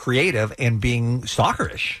 being creative and being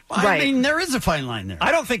stalkerish? I mean, there is a fine line there.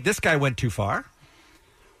 I don't think this guy went too far.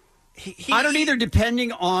 I don't either,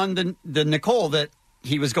 depending on the Nicole that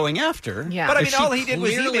he was going after. Yeah. But I If mean, she all he did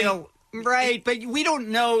was clearly- email. Right, but we don't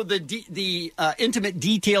know the intimate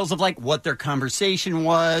details of like what their conversation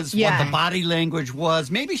was, Yeah. what the body language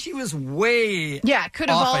was. Maybe she was way Yeah, it could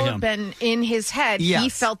have off of all him. been in his head. He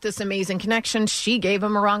Yes. felt this amazing connection. She gave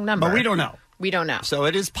him a wrong number. But we don't know. We don't know. So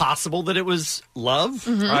it is possible that it was love.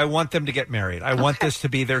 Mm-hmm. I want them to get married. I want this to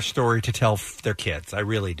be their story to tell their kids. I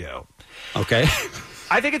really do. Okay.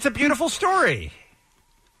 I think it's a beautiful story.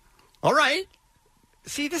 All right.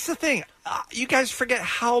 See, this is the thing. You guys forget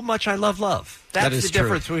how much I love love. That's That is the true.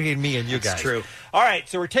 difference between me and you That's guys. true. All right,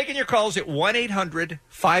 so we're taking your calls at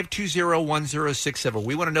 1-800-520-1067.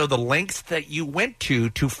 We want to know the lengths that you went to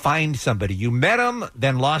find somebody. You met them,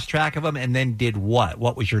 then lost track of them, and then did what?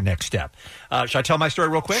 What was your next step? Should I tell my story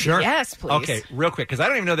real quick? Sure. Yes, please. Okay, real quick, because I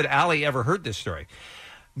don't even know that Allie ever heard this story.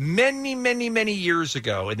 Many, many, many years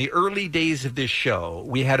ago, in the early days of this show,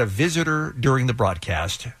 we had a visitor during the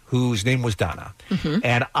broadcast whose name was Donna. Mm-hmm.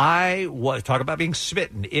 And I was, talk about being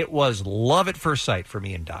smitten, it was love at first sight for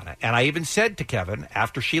me and Donna. And I even said to Kevin,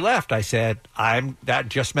 after she left, I said, that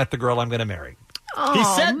just met the girl I'm going to marry. Oh, He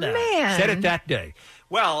said that. Man. Said it that day.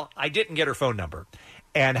 Well, I didn't get her phone number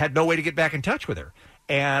and had no way to get back in touch with her.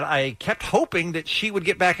 And I kept hoping that she would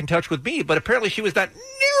get back in touch with me, but apparently she was not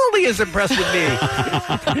nearly as impressed with me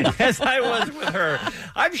as I was with her.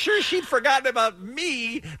 I'm sure she'd forgotten about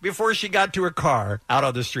me before she got to her car out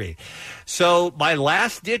on the street. So my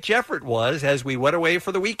last-ditch effort was, as we went away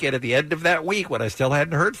for the weekend, at the end of that week, when I still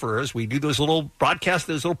hadn't heard from her, is we do those little broadcasts,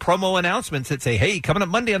 those little promo announcements that say, hey, coming up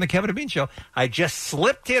Monday on the Kevin and Bean Show. I just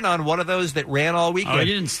slipped in on one of those that ran all weekend. Oh,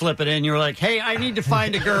 you didn't slip it in. You were like, hey, I need to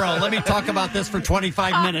find a girl. Let me talk about this for 25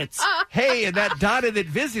 minutes. Hey, and that Donna that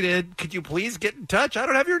visited, could you please get in touch? I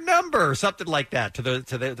don't have your number, something like that.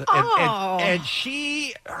 And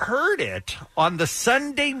she heard it on the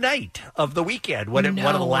Sunday night of the weekend when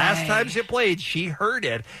one of the last times it played. She heard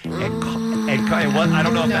it and I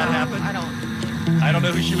don't know if that happened. I don't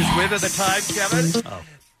know who she was with at the time, Kevin. Oh.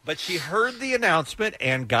 But she heard the announcement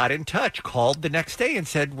and got in touch, called the next day and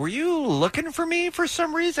said, were you looking for me for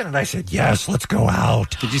some reason? And I said, yes, let's go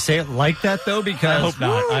out. Did you say it like that, though? Because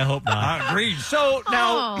I hope not. Agreed. So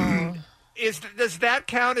now, does that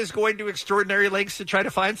count as going to extraordinary lengths to try to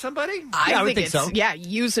find somebody? I would think so. Yeah,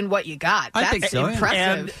 using what you got. I think so.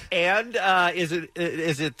 Impressive. And is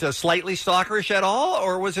it slightly stalkerish at all,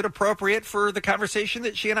 or was it appropriate for the conversation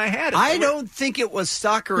that she and I had? I don't think it was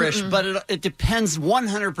stalkerish, but it depends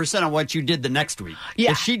 100% on what you did the next week. Yeah.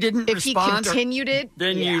 If she didn't respond, he continued it,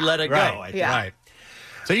 then you let it go. Right.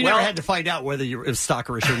 So you never had to find out whether it was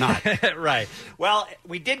stalkerish or not. Right. Well,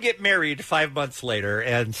 we did get married 5 months later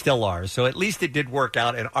and still are. So at least it did work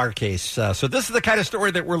out in our case. So this is the kind of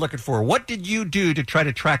story that we're looking for. What did you do to try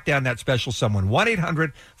to track down that special someone?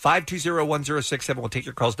 1-800-520-1067. We'll take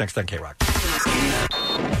your calls next on K-Rock.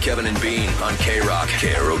 Kevin and Bean on K-Rock,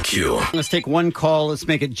 KROQ. Let's take one call. Let's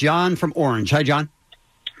make it John from Orange. Hi, John.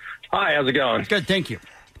 Hi, how's it going? Good, thank you.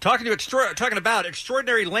 Talking about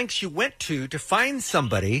extraordinary lengths you went to find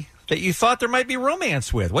somebody that you thought there might be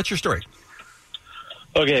romance with. What's your story?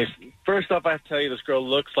 Okay, first off, I have to tell you, this girl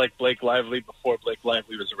looks like Blake Lively before Blake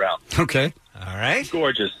Lively was around. Okay. All right.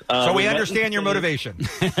 Gorgeous. So we understand your motivation.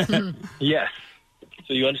 Yes.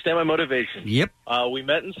 So you understand my motivation. Yep. We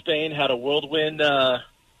met in Spain, had a whirlwind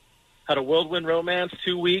romance,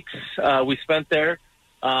 2 weeks. We spent there.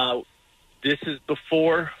 This is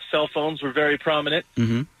before cell phones were very prominent.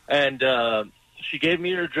 Mm-hmm. And she gave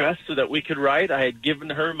me her address so that we could write. I had given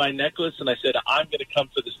her my necklace, and I said, I'm going to come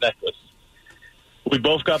for this necklace. We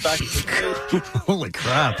both got back to the place. Holy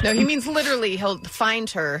crap. No, he means literally he'll find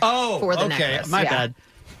her for the necklace. My bad.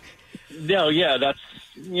 No, yeah, that's,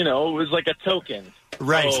 it was like a token.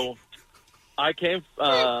 Right. So I came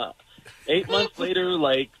 8 months later,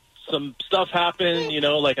 some stuff happened,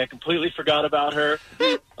 I completely forgot about her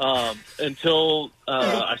until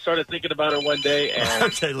I started thinking about her one day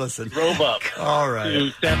and drove up. All right.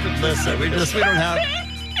 To San Francisco. Listen, we don't have...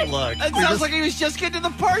 Look. It sounds like he was just getting to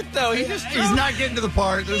the part, though. He's not getting to the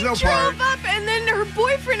part. There's no drove part. up, and then her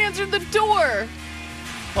boyfriend answered the door.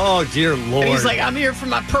 Oh, dear Lord. And he's like, I'm here for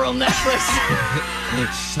my pearl necklace.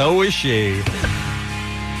 So is she.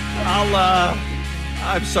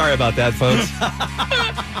 I'm sorry about that, folks.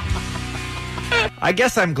 I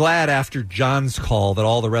guess I'm glad after John's call that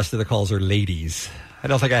all the rest of the calls are ladies. I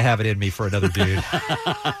don't think I have it in me for another dude.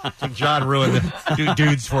 I think John ruined the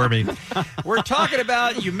dudes for me. We're talking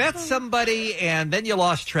about you met somebody and then you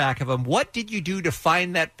lost track of them. What did you do to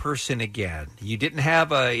find that person again? You didn't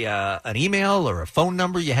have an email or a phone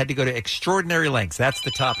number. You had to go to extraordinary lengths. That's the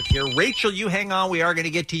topic here. Rachel, you hang on. We are going to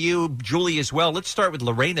get to you. Julie as well. Let's start with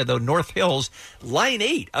Lorena, though. North Hills, line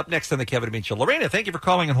 8, up next on the Kevin and Bean Show. Lorena, thank you for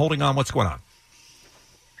calling and holding on. What's going on?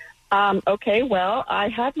 Okay, well, I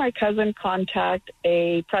had my cousin contact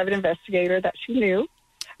a private investigator that she knew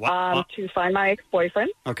to find my ex-boyfriend.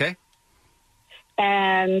 Okay.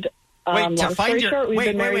 And wait, to find your we've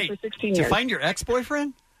been married for 16 years. To find your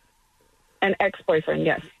ex-boyfriend? An ex-boyfriend,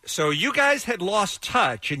 yes. So you guys had lost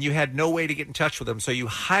touch, and you had no way to get in touch with them. So you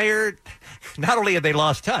hired. Not only had they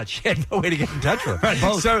lost touch, you had no way to get in touch with them.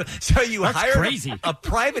 So you hired a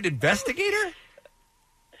private investigator.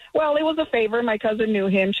 Well, it was a favor. My cousin knew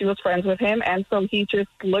him. She was friends with him. And so he just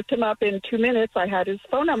looked him up in 2 minutes. I had his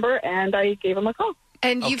phone number, and I gave him a call.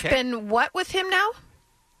 And you've been what with him now?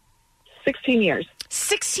 16 years.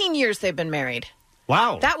 16 years they've been married.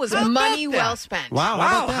 Wow. That was money well spent. Wow.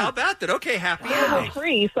 How about that? Okay, happy. Yeah,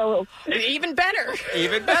 free, so even better.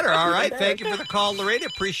 Even better. All right. Thank you for the call, Lorena.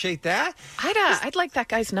 Appreciate that. I'd like that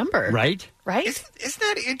guy's number. Right? Isn't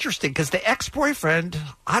that interesting? Because the ex-boyfriend,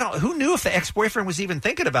 who knew if the ex-boyfriend was even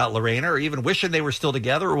thinking about Lorena or even wishing they were still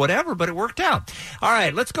together or whatever, but it worked out. All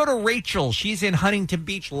right, let's go to Rachel. She's in Huntington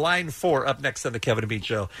Beach, line 4, up next on the Kevin and Bean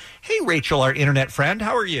Show. Hey, Rachel, our internet friend.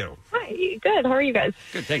 How are you? Hi. Hi, good. How are you guys?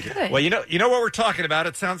 Good, thank you. Well, you know what we're talking about.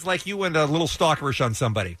 It sounds like you went a little stalkerish on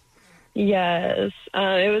somebody. Yes.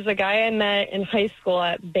 It was a guy I met in high school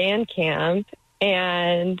at band camp,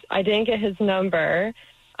 and I didn't get his number.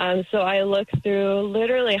 So I looked through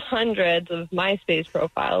literally hundreds of MySpace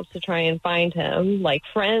profiles to try and find him, like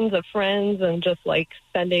friends of friends, and just like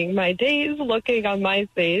spending my days looking on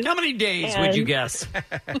MySpace. How many days would you guess?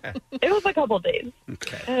 It was a couple days.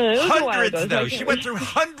 Okay. It was a while Hundreds, ago, so though. I She can't- went through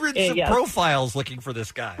hundreds of Yes. profiles looking for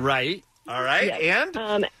this guy. Right. All right. Yes.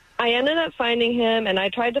 And? I ended up finding him, and I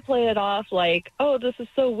tried to play it off like, oh, this is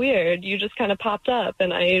so weird. You just kind of popped up,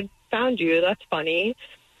 and I found you. That's funny.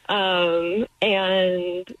 And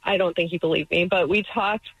I don't think he believed me, but we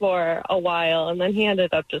talked for a while, and then he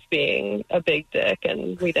ended up just being a big dick,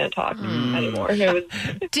 and we didn't talk anymore. It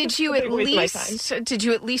was Did you a at big waste of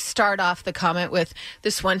my least start off the comment with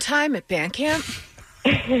this one time at band camp?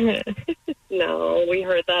 No, we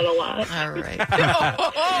heard that a lot. All right.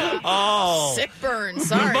 Oh. Sick burn.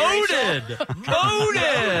 Sorry. Moted. Rachel.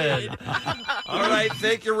 Moted. All right.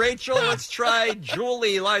 Thank you, Rachel. Let's try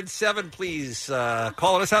Julie, line 7, please.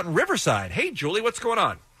 Calling us out in Riverside. Hey, Julie, what's going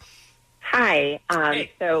on? Hi.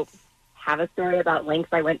 So, have a story about links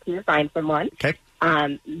I went to find someone. Okay.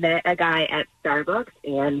 Met a guy at Starbucks,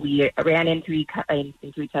 and we ran into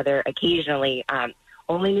each other occasionally.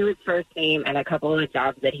 Only knew his first name and a couple of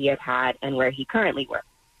jobs that he had and where he currently works.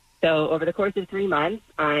 So over the course of 3 months,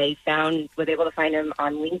 I was able to find him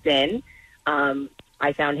on LinkedIn.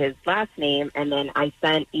 I found his last name, and then I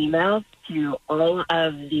sent emails to all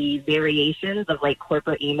of the variations of like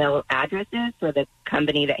corporate email addresses for the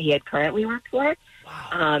company that he had currently worked for.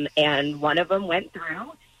 Wow. And one of them went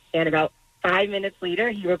through, and about 5 minutes later,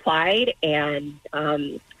 he replied, and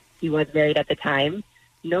he was married at the time.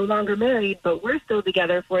 No longer married, but we're still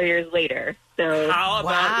together 4 years later. So How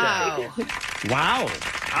about that? Wow.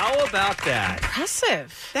 How about that?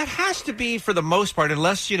 Impressive. That has to be, for the most part,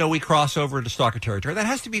 unless, we cross over into stalker territory, that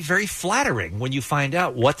has to be very flattering when you find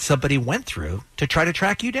out what somebody went through to try to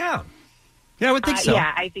track you down. Yeah, I would think so.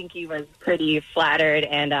 Yeah, I think he was pretty flattered.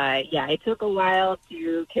 And, it took a while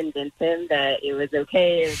to convince him that it was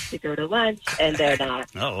okay to go to lunch. And then,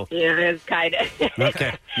 Uh-oh. it was kind of...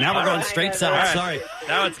 Okay. Now we're going straight south. All right. Sorry.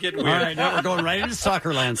 Now it's getting All weird. right, now we're going right into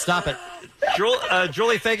soccer land. Stop it.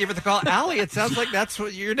 Julie, thank you for the call. Allie, it sounds like that's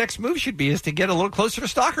what your next move should be, is to get a little closer to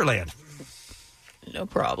Stalkerland. No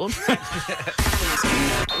problem.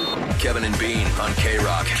 Kevin and Bean on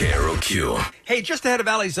K-Rock, KROQ. Hey, just ahead of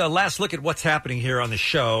Allie's last look at what's happening here on the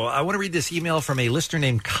show, I want to read this email from a listener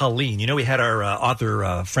named Colleen. We had our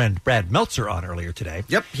author friend Brad Meltzer on earlier today.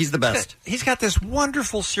 Yep, he's the best. He's got this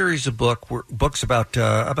wonderful series of books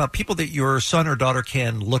about people that your son or daughter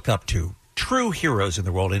can look up to. True heroes in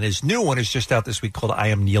the world. And his new one is just out this week called I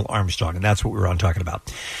Am Neil Armstrong, and that's what we were on talking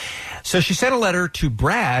about. So she sent a letter to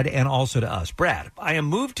Brad and also to us. Brad, I am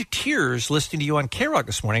moved to tears listening to you on K-Rock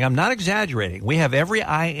this morning. I'm not exaggerating. We have every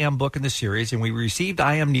I Am book in the series, and we received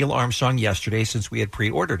I Am Neil Armstrong yesterday since we had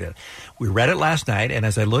pre-ordered it. We read it last night, and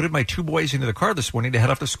as I loaded my 2 boys into the car this morning to head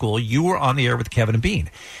off to school, you were on the air with Kevin and Bean.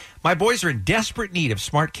 My boys are in desperate need of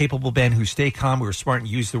smart, capable men who stay calm, who are smart, and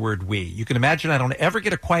use the word we. You can imagine I don't ever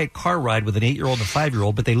get a quiet car ride with an 8-year-old and a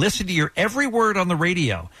 5-year-old, but they listen to your every word on the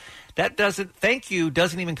radio. That doesn't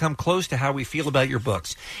even come close to how we feel about your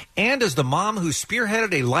books. And as the mom who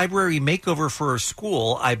spearheaded a library makeover for her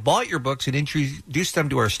school, I bought your books and introduced them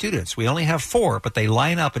to our students. We only have 4, but they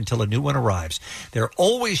line up until a new one arrives. They're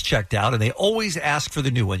always checked out, and they always ask for the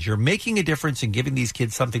new ones. You're making a difference in giving these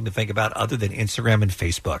kids something to think about other than Instagram and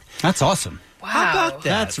Facebook. That's awesome. Wow. How about that?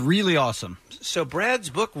 That's really awesome. So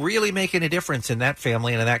Brad's book really making a difference in that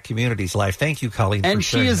family and in that community's life. Thank you, Colleen. And for she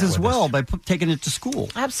sharing is that as with well us. by taking it to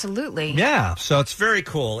school. Absolutely. Yeah, so it's very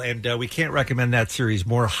cool, and we can't recommend that series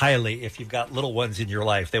more highly. If you've got little ones in your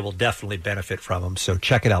life, they will definitely benefit from them. So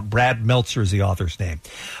check it out. Brad Meltzer is the author's name.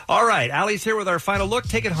 All right, Allie's here with our final look.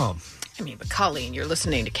 Take it home. I mean, but Colleen, you're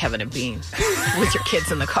listening to Kevin and Bean with your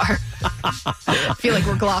kids in the car. I feel like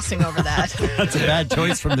we're glossing over that. That's a bad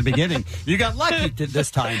choice from the beginning. You got lucky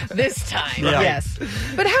this time. This time, Yeah. yes.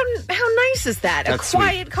 But how nice is that? That's a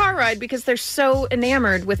quiet car ride because they're so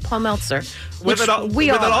enamored with Paul Meltzer. With an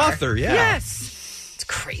author, yeah. Yes. It's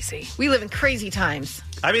crazy. We live in crazy times.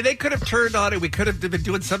 I mean, they could have turned on it. We could have been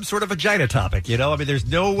doing some sort of vagina topic, I mean, there's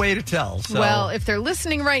no way to tell. So. Well, if they're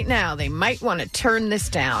listening right now, they might want to turn this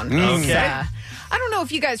down. Okay. I don't know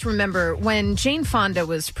if you guys remember when Jane Fonda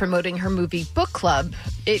was promoting her movie Book Club,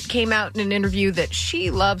 it came out in an interview that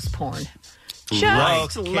she loves porn.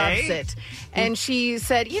 Just loves it. And she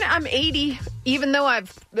said, I'm 80, even though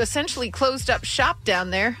I've essentially closed up shop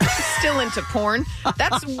down there, still into porn.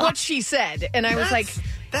 That's what she said. And I was like,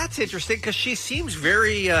 That's interesting because she seems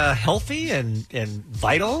very healthy and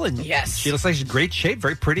vital, and yes, she looks like she's in great shape,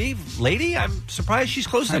 very pretty lady. I'm surprised she's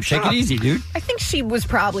closing up shop. Take it easy, dude. I think she was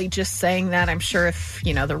probably just saying that. I'm sure if,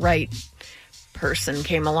 the right person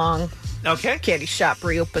came along, candy shop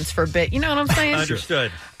reopens for a bit. You know what I'm saying?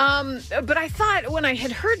 Understood. But I thought when I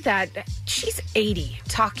had heard that, she's 80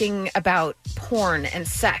 talking about porn and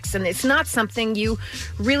sex, and it's not something you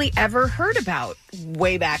really ever heard about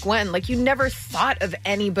way back when. Like, you never thought of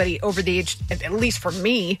anybody over the age, at least for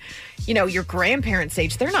me, your grandparents'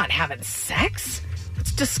 age, they're not having sex.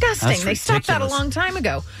 It's disgusting. That's they stopped that a ridiculous. long time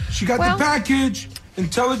ago. She got the package,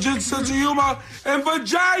 intelligence, sense of humor, and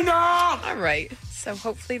vagina. All right. So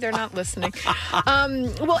hopefully they're not listening.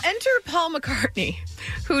 Well, enter Paul McCartney,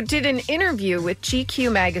 who did an interview with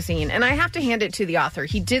GQ magazine. And I have to hand it to the author.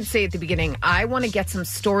 He did say at the beginning, I want to get some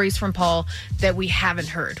stories from Paul that we haven't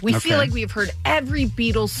heard. We feel like we've heard every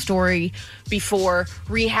Beatles story before,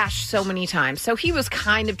 rehashed so many times. So he was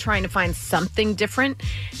kind of trying to find something different.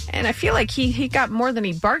 And I feel like he got more than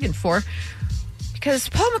he bargained for. Because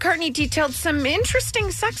Paul McCartney detailed some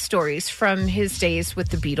interesting sex stories from his days with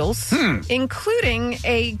the Beatles, including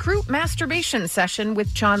a group masturbation session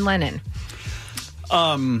with John Lennon.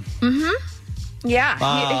 Yeah.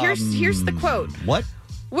 Here's the quote. What?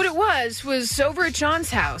 What it was over at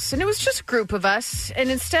John's house, and it was just a group of us,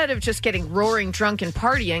 and instead of just getting roaring drunk and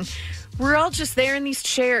partying, we're all just there in these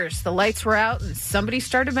chairs. The lights were out, and somebody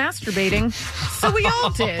started masturbating. So we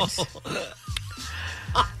all did.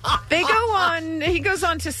 He goes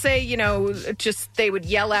on to say, just they would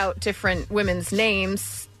yell out different women's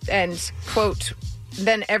names and, quote,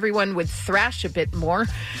 then everyone would thrash a bit more.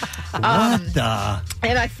 What the?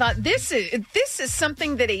 And I thought, this is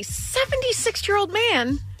something that a 76-year-old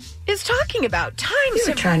man is talking about. You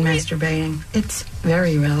ever tried masturbating? It's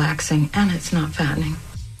very relaxing, and it's not fattening.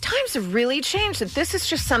 Times have really changed. That this is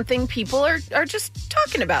just something people are just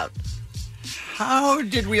talking about. How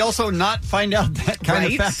did we also not find out that kind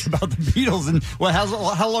of fact about the Beatles? And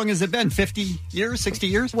how long has it been? 50 years? 60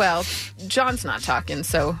 years? Well, John's not talking,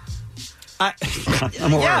 so... I'm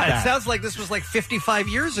aware of that. It sounds like this was like 55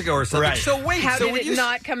 years ago or something. Right. So wait, How did it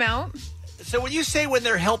not come out? So when you say when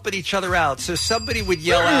they're helping each other out, so somebody would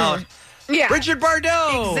yell out, Yeah. Bridget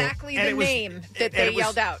Bardot! Exactly And the it was- name that they and it was-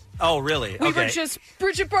 yelled out. Oh, really? We Okay. were just,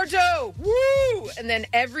 Bridget Bardot, woo! And then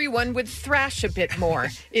everyone would thrash a bit more,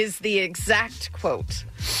 is the exact quote.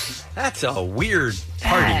 That's a weird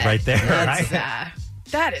party right there. That's, Right?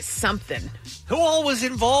 that is something. Who all was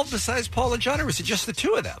involved besides Paul and John, or was it just the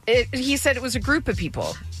two of them? He said it was a group of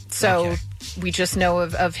people. So we just know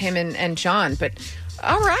of him and John. But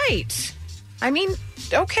all right. I mean,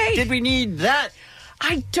 okay. Did we need that?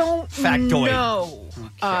 I don't factoid? know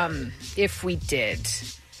if we did.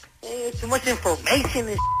 Too much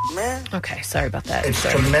information, man. Okay, sorry about that. It's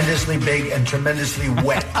Sorry. tremendously big and tremendously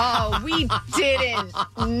wet. Oh, we didn't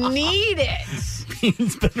need it.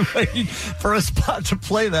 He's been waiting for a spot to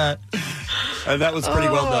play that. And that was pretty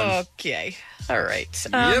well done. Okay. All right.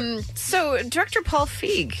 So, director Paul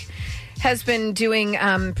Feig has been doing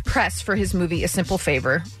press for his movie A Simple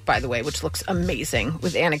Favor, by the way, which looks amazing,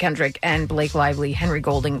 with Anna Kendrick and Blake Lively. Henry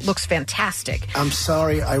Golding looks fantastic. I'm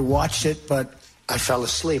sorry, I watched it, but I fell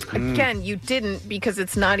asleep. Again, you didn't because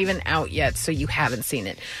it's not even out yet, so you haven't seen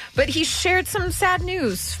it. But he shared some sad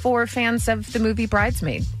news for fans of the movie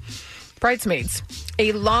Bridesmaids.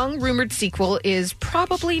 A long-rumored sequel is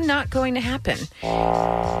probably not going to happen.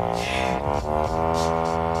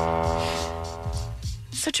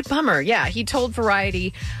 Such a bummer. Yeah, he told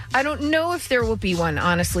Variety, I don't know if there will be one,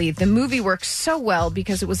 honestly. The movie works so well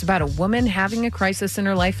because it was about a woman having a crisis in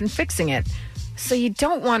her life and fixing it. So you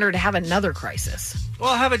don't want her to have another crisis.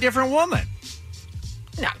 Well, have a different woman.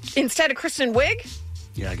 No, instead of Kristen Wiig,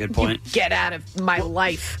 Yeah, good point. get out of my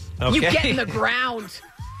life. Okay. You get in the ground.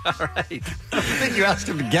 All right. I think you asked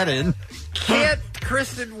him to get in. Can't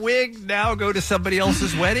Kristen Wiig now go to somebody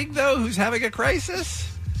else's wedding, though, who's having a crisis?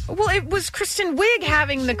 Well, it was Kristen Wiig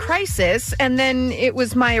having the crisis, and then it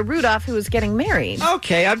was Maya Rudolph who was getting married.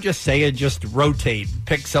 Okay, I'm just saying, just rotate,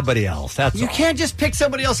 pick somebody else. That's You all. can't just pick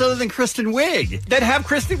somebody else other than Kristen Wiig. Then have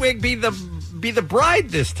Kristen Wiig be the bride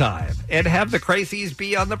this time, and have the crises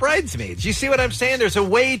be on the bridesmaids. You see what I'm saying? There's a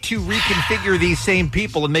way to reconfigure these same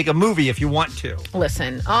people and make a movie if you want to.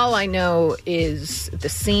 Listen, all I know is the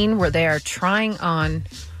scene where they are trying on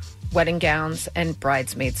wedding gowns and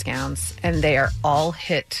bridesmaids gowns, and they are all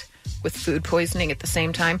hit with food poisoning at the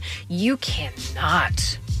same time. You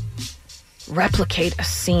cannot replicate a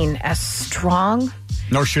scene as strong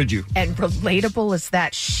Nor should you. and relatable as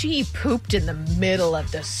that. She pooped in the middle of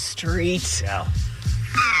the street. Yeah.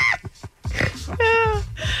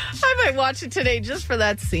 I might watch it today just for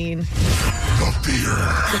that scene.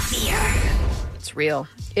 The fear. It's real.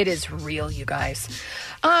 It is real, you guys.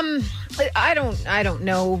 I don't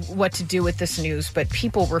know what to do with this news, but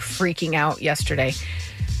people were freaking out yesterday.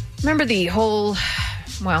 Remember the whole,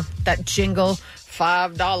 that jingle,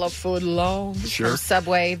 $5 foot long from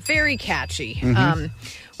Subway? Very catchy. Mm-hmm.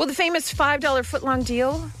 The famous $5 footlong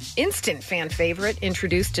deal, instant fan favorite,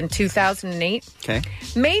 introduced in 2008,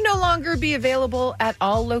 may no longer be available at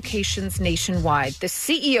all locations nationwide. The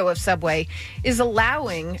CEO of Subway is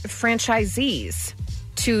allowing franchisees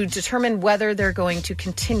to determine whether they're going to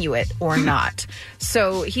continue it or not.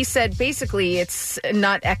 So he said basically it's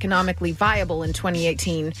not economically viable in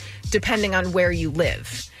 2018, depending on where you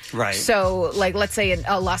live. Right. So, let's say in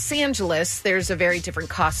Los Angeles, there's a very different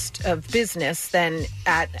cost of business than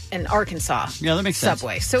at an Arkansas that makes sense.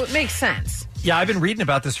 Subway. So it makes sense. Yeah, I've been reading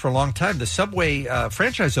about this for a long time. The Subway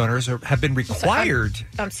franchise owners have been required.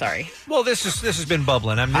 I'm sorry. Well, this has been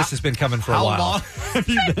bubbling. I mean, this has been coming for a while. How long have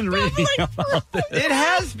you been reading about this? It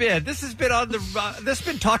has been. This has been this has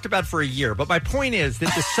been talked about for a year. But my point is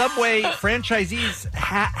that the Subway franchisees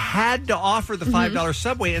had to offer the $5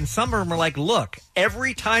 Subway, and some of them are like, "Look,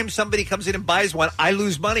 every time somebody comes in and buys one, I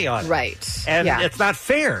lose money on it, right? And it's not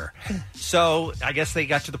fair." So I guess they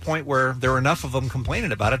got to the point where there were enough of them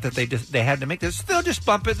complaining about it that they had to make this. They'll just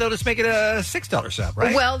bump it. They'll just make it a $6 sub,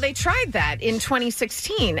 right? Well, they tried that in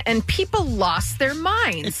 2016, and people lost their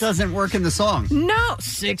minds. It doesn't work in the song. No,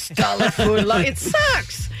 $6 foot long. It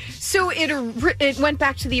sucks. So it went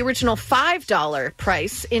back to the original $5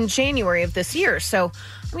 price in January of this year. So,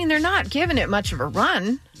 I mean, they're not giving it much of a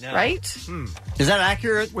run, right? Is that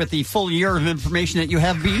accurate with the full year of information that you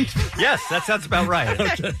have, Bean? Yes, that sounds about right.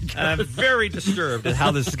 And I'm very disturbed at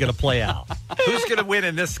how this is going to play out. Who's going to win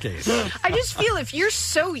in this case? I just feel if you're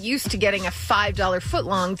so used to getting a $5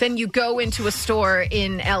 footlong, then you go into a store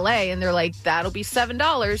in L.A. and they're like, that'll be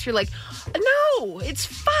 $7. You're like, no, it's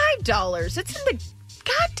 $5. It's in the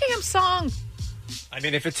goddamn song. I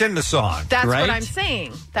mean, if it's in the song. That's what I'm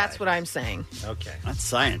saying. That's what I'm saying. Okay. That's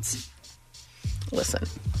science. Listen.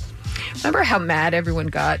 Remember how mad everyone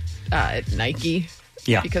got at Nike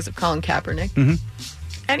because of Colin Kaepernick? Mm-hmm.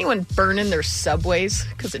 Anyone burning their Subways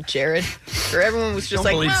because of Jared? Or everyone was just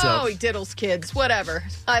he diddles kids. Whatever.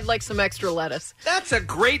 I'd like some extra lettuce. That's a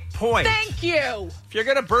great point. Thank you. If you're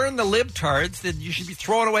going to burn the libtards, then you should be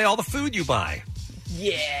throwing away all the food you buy.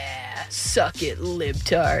 Yeah. Suck it,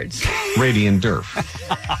 libtards. Radiant Durf.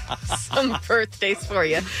 Some birthdays for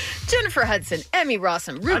you. Jennifer Hudson, Emmy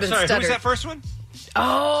Rossum, Ruben Studdard. Studdard. Who was that first one?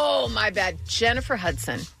 Oh, my bad. Jennifer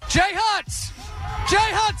Hudson. Jay Hutz! Jay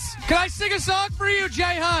Hutz! Can I sing a song for you,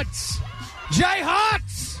 Jay Hutz? Jay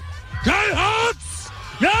Hutz! Jay Hutz!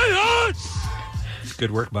 Jay Hutz! It's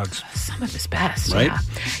good work, Bugs. Some of his best, right?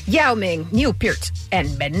 Yeah. Yao Ming, Neil Peart,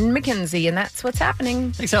 and Ben McKenzie, and that's what's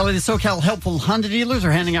happening. Thanks, Allie. The SoCal Helpful Honda dealers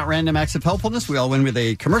are handing out random acts of helpfulness. We all win with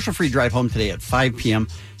a commercial-free drive home today at 5 p.m.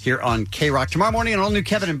 here on K-Rock. Tomorrow morning, an all-new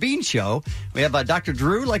Kevin and Bean show. We have Dr.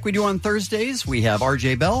 Drew, like we do on Thursdays. We have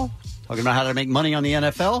R.J. Bell talking about how to make money on the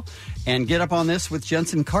NFL. And get up on this with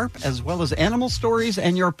Jensen Karp, as well as animal stories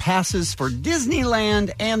and your passes for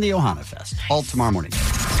Disneyland and the Ohana Fest. All tomorrow morning.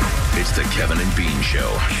 It's the Kevin and Bean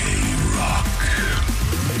Show. K-Rock.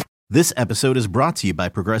 This episode is brought to you by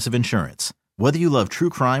Progressive Insurance. Whether you love true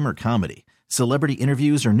crime or comedy, celebrity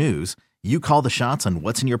interviews or news, you call the shots on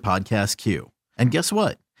what's in your podcast queue. And guess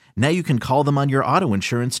what? Now you can call them on your auto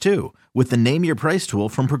insurance too with the Name Your Price tool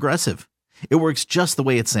from Progressive. It works just the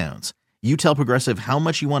way it sounds. You tell Progressive how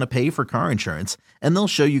much you want to pay for car insurance, and they'll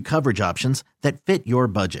show you coverage options that fit your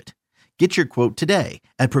budget. Get your quote today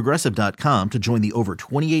at Progressive.com to join the over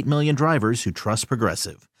 28 million drivers who trust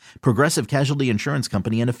Progressive. Progressive Casualty Insurance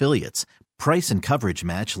Company and Affiliates. Price and coverage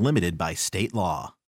match limited by state law.